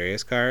Fast and the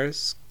Furious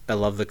cars. I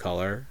love the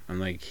color. I'm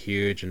like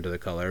huge into the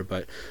color,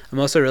 but I'm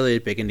also really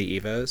big into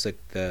Evos. Like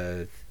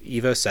the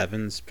Evo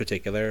 7's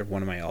particular,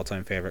 one of my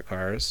all-time favorite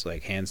cars,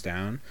 like hands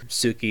down.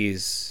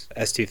 Suzuki's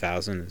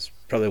S2000 is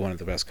probably one of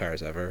the best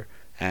cars ever.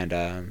 And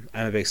I'm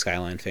a big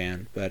Skyline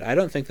fan, but I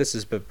don't think this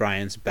is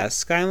Brian's best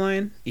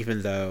Skyline,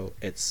 even though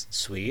it's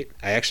sweet.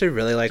 I actually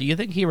really like Do you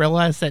think he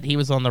realized that he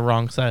was on the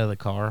wrong side of the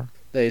car?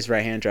 that he's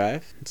right-hand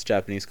drive. It's a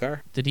Japanese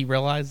car. Did he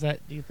realize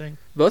that, do you think?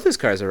 Both his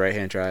cars are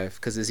right-hand drive,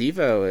 because his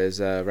Evo is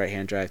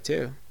right-hand drive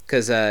too.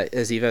 Because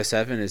his Evo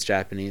 7 is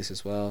Japanese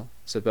as well.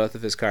 So both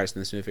of his cars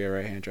in this movie are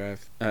right-hand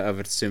drive. I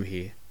would assume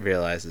he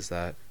realizes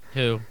that.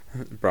 Who?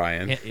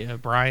 Brian. Yeah,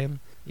 Brian?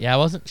 Yeah, I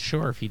wasn't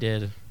sure if he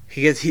did.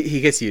 He gets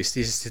used.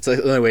 It's like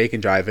the only way he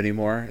can drive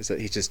anymore is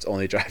that he just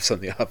only drives on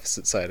the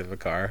opposite side of a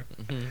car,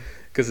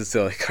 because it's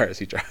the only cars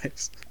he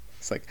drives.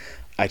 It's like,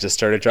 I just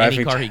started driving.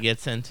 Any car he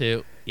gets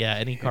into,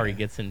 he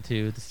gets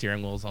into, the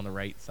steering wheel's on the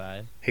right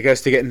side. He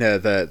goes to get into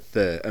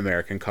the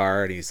American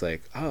car, and he's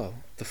like, "Oh,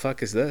 the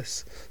fuck is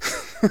this?"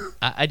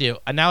 I do.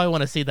 Now I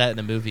want to see that in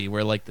a movie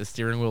where like the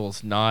steering wheel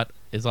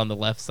is on the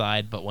left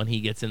side, but when he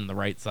gets in the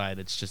right side,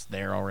 it's just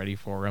there already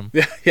for him.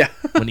 Yeah.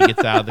 When he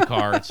gets out of the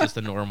car, it's just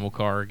a normal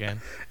car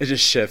again. It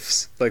just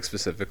shifts, like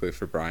specifically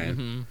for Brian.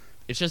 Mm-hmm.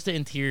 It's just the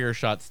interior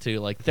shots too.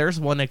 Like there's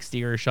one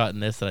exterior shot in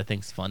this that I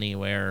think's funny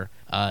where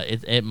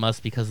it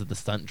must because of the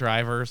stunt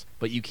drivers,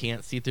 but you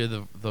can't see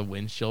through the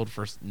windshield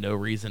for no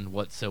reason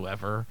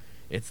whatsoever.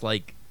 It's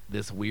like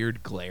this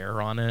weird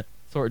glare on it.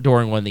 So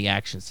during one of the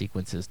action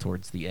sequences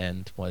towards the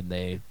end when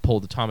they pull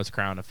the Thomas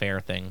Crown Affair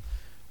thing,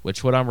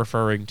 which what I'm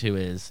referring to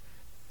is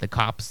the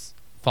cops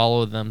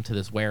follow them to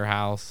this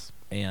warehouse,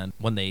 and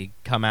when they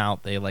come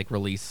out, they like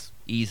release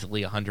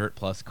easily 100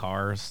 plus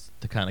cars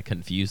to kind of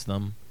confuse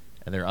them,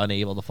 and they're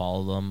unable to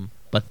follow them.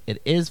 But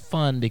it is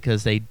fun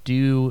because they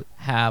do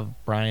have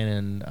Brian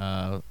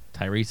and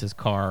Tyrese's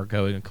car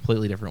going a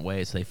completely different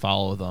way, so they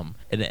follow them,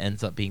 and it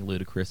ends up being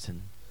Ludacris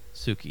and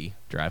Suki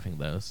driving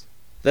those.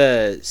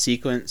 The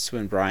sequence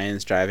when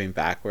Brian's driving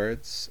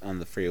backwards on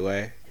the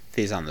freeway,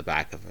 he's on the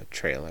back of a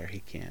trailer.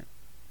 He can't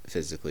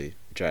physically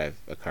drive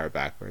a car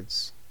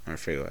backwards on a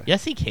freeway.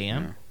 Yes, he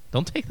can. No.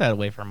 Don't take that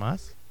away from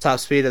us.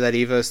 Top speed of that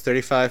Evo is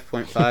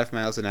 35.5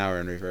 miles an hour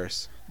in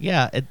reverse.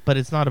 Yeah, but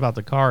it's not about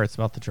the car. It's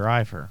about the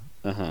driver.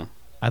 Uh-huh.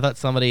 I thought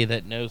somebody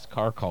that knows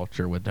car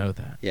culture would know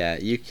that. Yeah,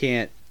 you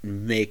can't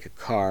make a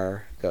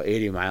car go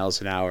 80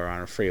 miles an hour on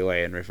a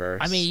freeway in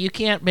reverse. I mean, you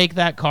can't make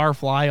that car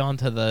fly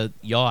onto the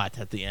yacht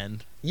at the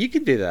end. You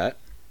can do that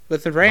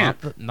with the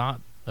ramp.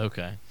 Not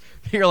okay.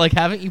 You're like,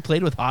 haven't you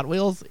played with Hot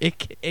Wheels?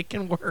 It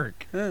can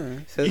work.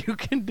 You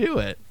can do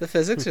it. The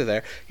physics are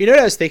there. You know what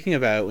I was thinking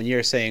about when you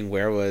were saying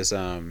where was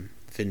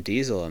Vin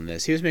Diesel in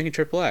this? He was making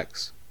Triple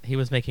X. He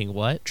was making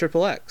what?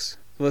 Triple X.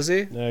 Was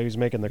he? No, he was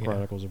making the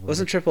Chronicles of Riddick.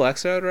 Wasn't Triple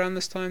X out around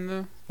this time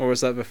though? Or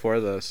was that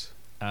before this?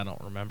 I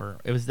don't remember.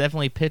 It was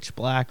definitely Pitch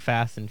Black,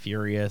 Fast and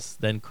Furious,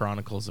 then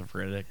Chronicles of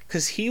Riddick.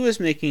 Because he was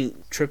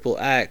making Triple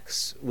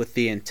X with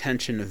the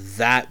intention of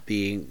that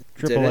being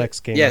Triple X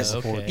came yes.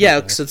 out before. Okay.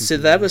 Yeah, so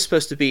that was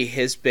supposed to be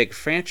his big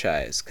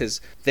franchise because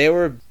they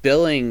were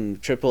billing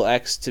Triple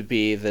X to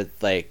be the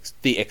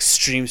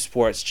extreme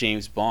sports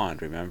James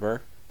Bond.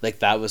 Remember, like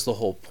that was the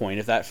whole point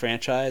of that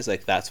franchise.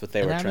 Like that's what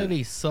they were That trying.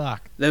 movie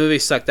sucked. That movie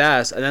sucked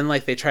ass, and then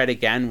like they tried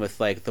again with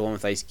like the one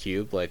with Ice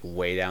Cube, like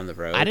way down the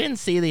road. I didn't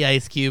see the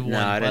Ice Cube one,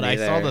 I but didn't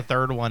I saw either. the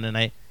third one, and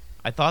I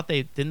thought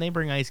they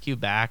bring Ice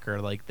Cube back, or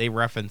like they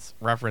reference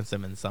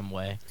him in some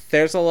way.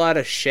 There's a lot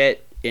of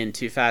shit in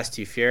Too Fast,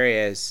 Too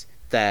Furious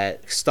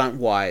that stunt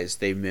wise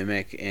they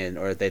mimic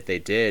or that they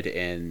did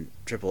in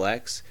Triple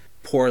X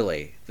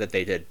poorly that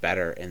they did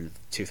better in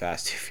Too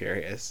Fast, Too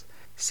Furious.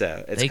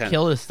 So it's They kind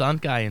killed a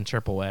stunt guy in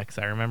Triple X.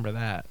 I remember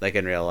that. like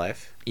in real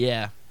life.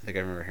 Yeah, I think I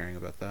remember hearing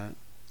about that.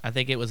 I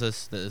think it was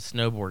the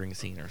snowboarding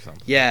scene or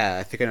something. Yeah,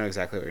 I think I know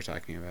exactly what you're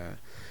talking about.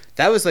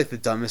 That was like the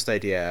dumbest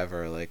idea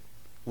ever. Like,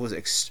 what was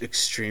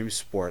extreme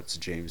sports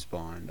James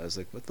Bond? I was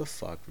like, what the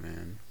fuck,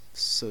 man?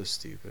 So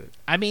stupid.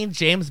 I mean,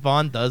 James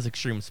Bond does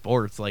extreme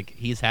sports. Like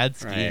he's had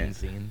skiing Right.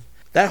 scenes.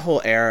 That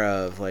whole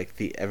era of like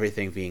the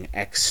everything being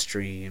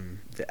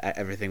extreme,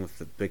 everything with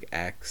the big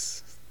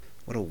X.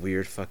 What a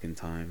weird fucking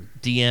time.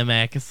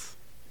 DMX.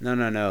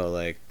 No.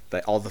 Like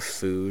all the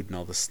food and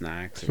all the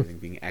snacks, everything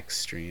being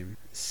extreme.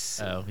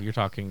 So, Oh, you're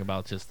talking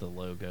about just the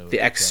logo. the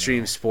in extreme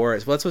general.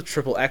 sports. Well, that's what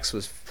Triple X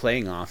was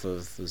playing off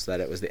of. Was that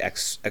it was the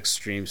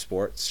extreme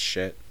sports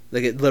shit?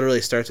 Like it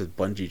literally starts with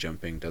bungee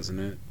jumping, doesn't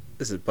it?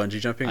 Is it bungee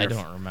jumping? I or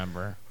don't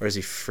remember. Or is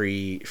he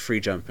free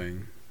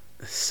jumping?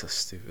 It's so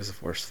stupid. It's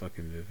the worst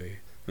fucking movie.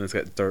 And it's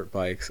got dirt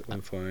bikes at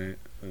one point.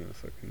 I don't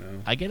fucking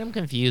know. I get him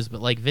confused,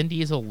 but like Vin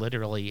Diesel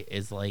literally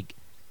is like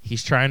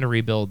he's trying to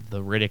rebuild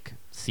the Riddick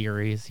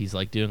series. He's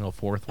like doing a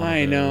fourth one.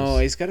 I know.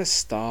 He's got to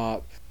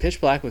stop. Pitch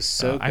Black was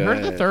so good. I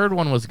heard the third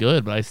one was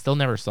good, but I still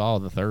never saw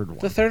the third one.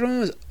 The third one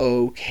was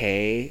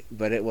okay,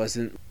 but it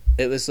wasn't.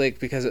 It was like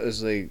because it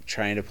was like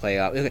trying to play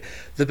out. Okay,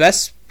 the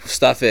best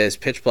stuff is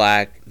Pitch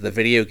Black, the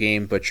video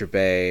game Butcher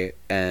Bay,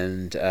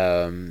 and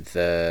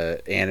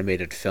the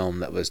animated film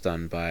that was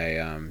done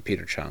by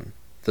Peter Chung.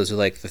 Those are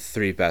like the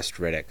three best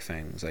Riddick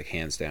things, like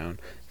hands down.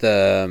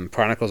 The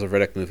Chronicles of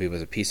Riddick movie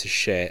was a piece of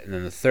shit, and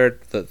then the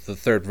third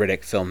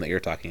Riddick film that you're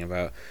talking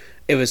about,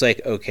 it was like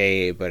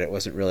okay, but it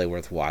wasn't really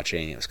worth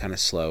watching. It was kind of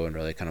slow and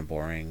really kind of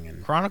boring.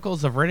 And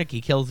Chronicles of Riddick,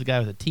 he kills the guy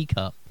with a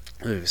teacup.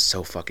 it was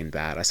so fucking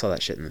bad. I saw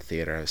that shit in the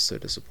theater. I was so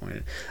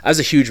disappointed. I was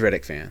a huge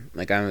Riddick fan.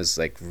 Like I was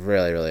like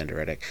really, really into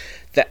Riddick.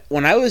 That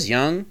when I was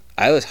young,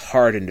 I was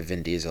hard into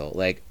Vin Diesel.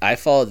 Like I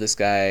followed this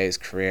guy's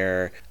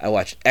career. I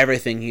watched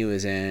everything he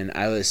was in.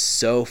 I was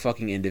so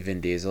fucking into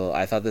Vin Diesel.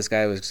 I thought this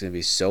guy was gonna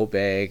be so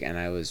big, and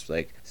I was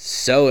like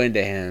so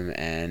into him.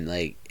 And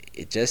like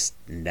it just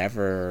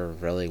never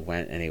really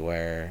went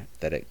anywhere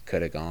that it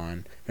could have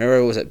gone. Remember,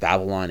 it was at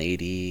Babylon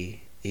AD.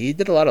 He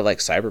did a lot of like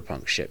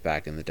cyberpunk shit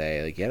back in the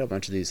day. Like he had a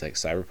bunch of these like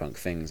cyberpunk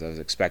things I was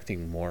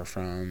expecting more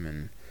from,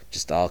 and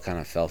just all kind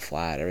of fell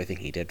flat. Everything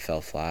he did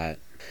fell flat.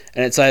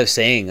 And it's like I was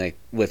saying, like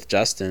with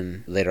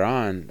Justin later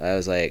on, I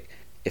was like,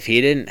 if he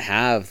didn't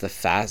have the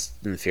Fast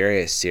and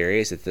Furious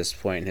series at this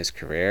point in his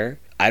career,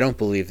 I don't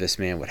believe this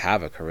man would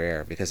have a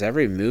career, because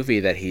every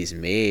movie that he's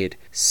made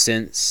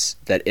since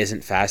that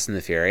isn't Fast and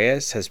the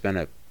Furious has been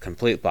a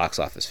complete box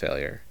office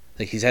failure.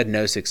 Like he's had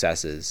no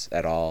successes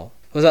at all.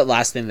 What was that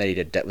last thing that he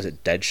did? Was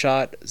it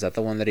Deadshot? Is that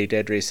the one that he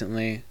did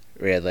recently?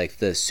 Where he had like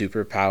the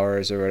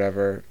superpowers or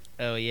whatever?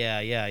 Oh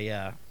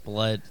yeah.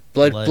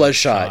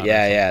 Bloodshot.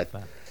 Yeah. like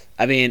that.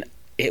 I mean,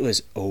 it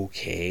was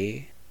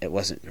okay. It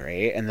wasn't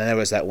great. And then there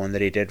was that one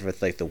that he did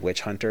with like the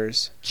witch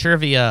hunters.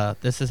 Trivia.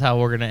 This is how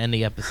we're gonna end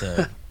the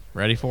episode.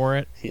 Ready for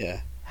it?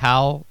 Yeah.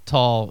 How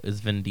tall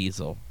is Vin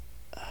Diesel?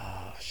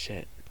 Oh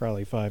shit.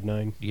 Probably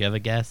 5'9". Do you have a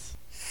guess?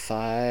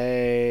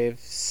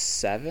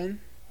 5'7".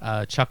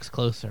 Chuck's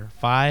closer.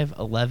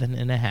 5'11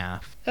 and a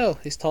half. Oh,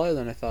 he's taller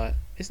than I thought.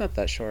 He's not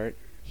that short.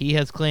 He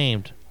has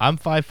claimed, I'm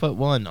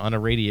 5'1" on a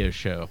radio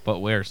show, but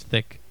wears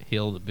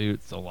thick-heeled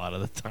boots a lot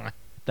of the time.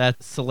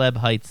 That's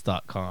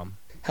celebheights.com.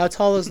 How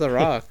tall is The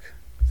Rock?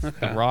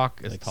 Okay. The Rock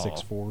is Like tall.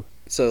 6'4".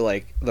 So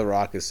like The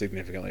Rock is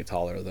significantly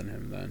taller than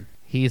him then.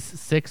 He's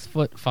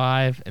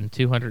 6'5" and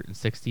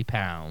 260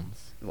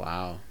 pounds.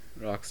 Wow.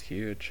 The Rock's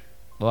huge.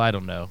 Well, I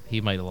don't know.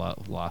 He might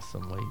have lost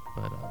some weight,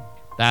 but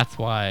that's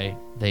why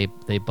they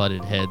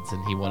butted heads,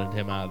 and he wanted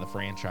him out of the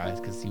franchise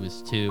because he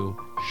was too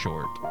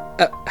short.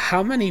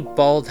 How many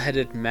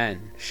bald-headed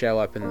men show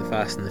up in the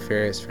Fast and the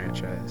Furious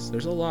franchise?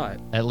 There's a lot.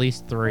 At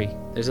least 3.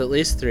 There's at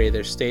least 3.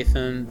 There's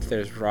Statham,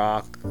 there's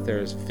Rock,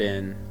 there's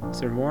Vin. Is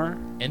there more?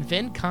 And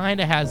Finn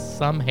kind of has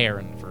some hair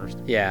in the first.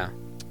 Yeah.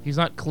 He's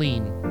not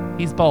clean.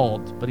 He's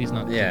bald, but he's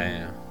not clean.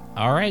 Yeah.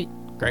 All right.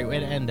 Great way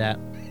to end that.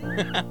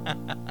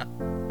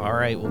 All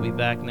right. We'll be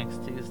back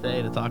next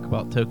Tuesday to talk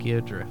about Tokyo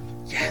Drift.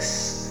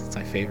 Yes. It's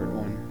my favorite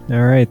one.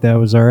 All right, that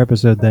was our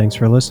episode. Thanks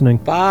for listening.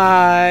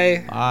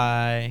 Bye.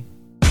 Bye.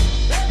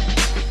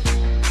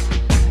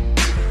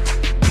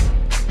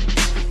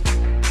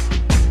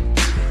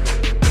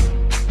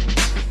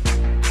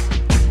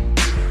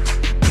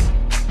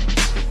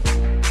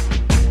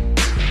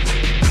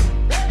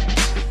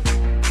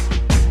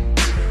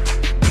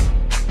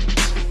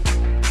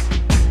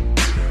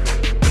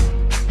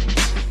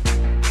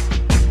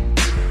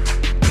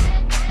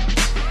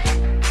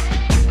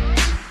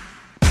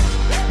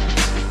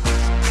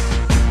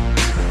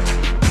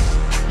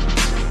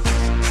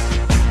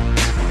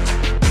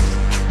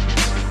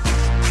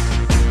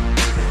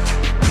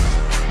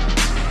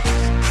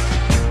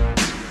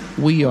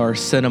 We are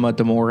Cinema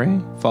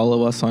D'Amore.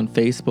 Follow us on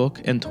Facebook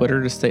and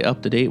Twitter to stay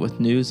up to date with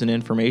news and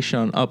information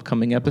on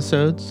upcoming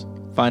episodes.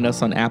 Find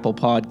us on Apple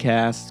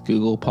Podcasts,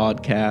 Google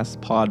Podcasts,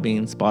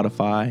 Podbean,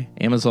 Spotify,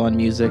 Amazon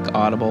Music,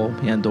 Audible,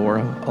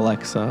 Pandora,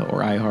 Alexa, or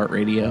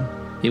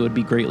iHeartRadio. It would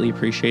be greatly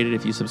appreciated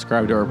if you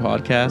subscribe to our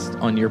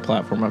podcast on your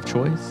platform of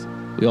choice.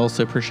 We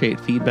also appreciate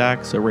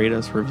feedback, so rate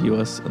us, review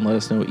us, and let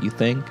us know what you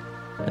think.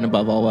 And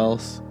above all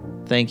else,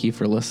 thank you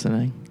for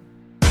listening.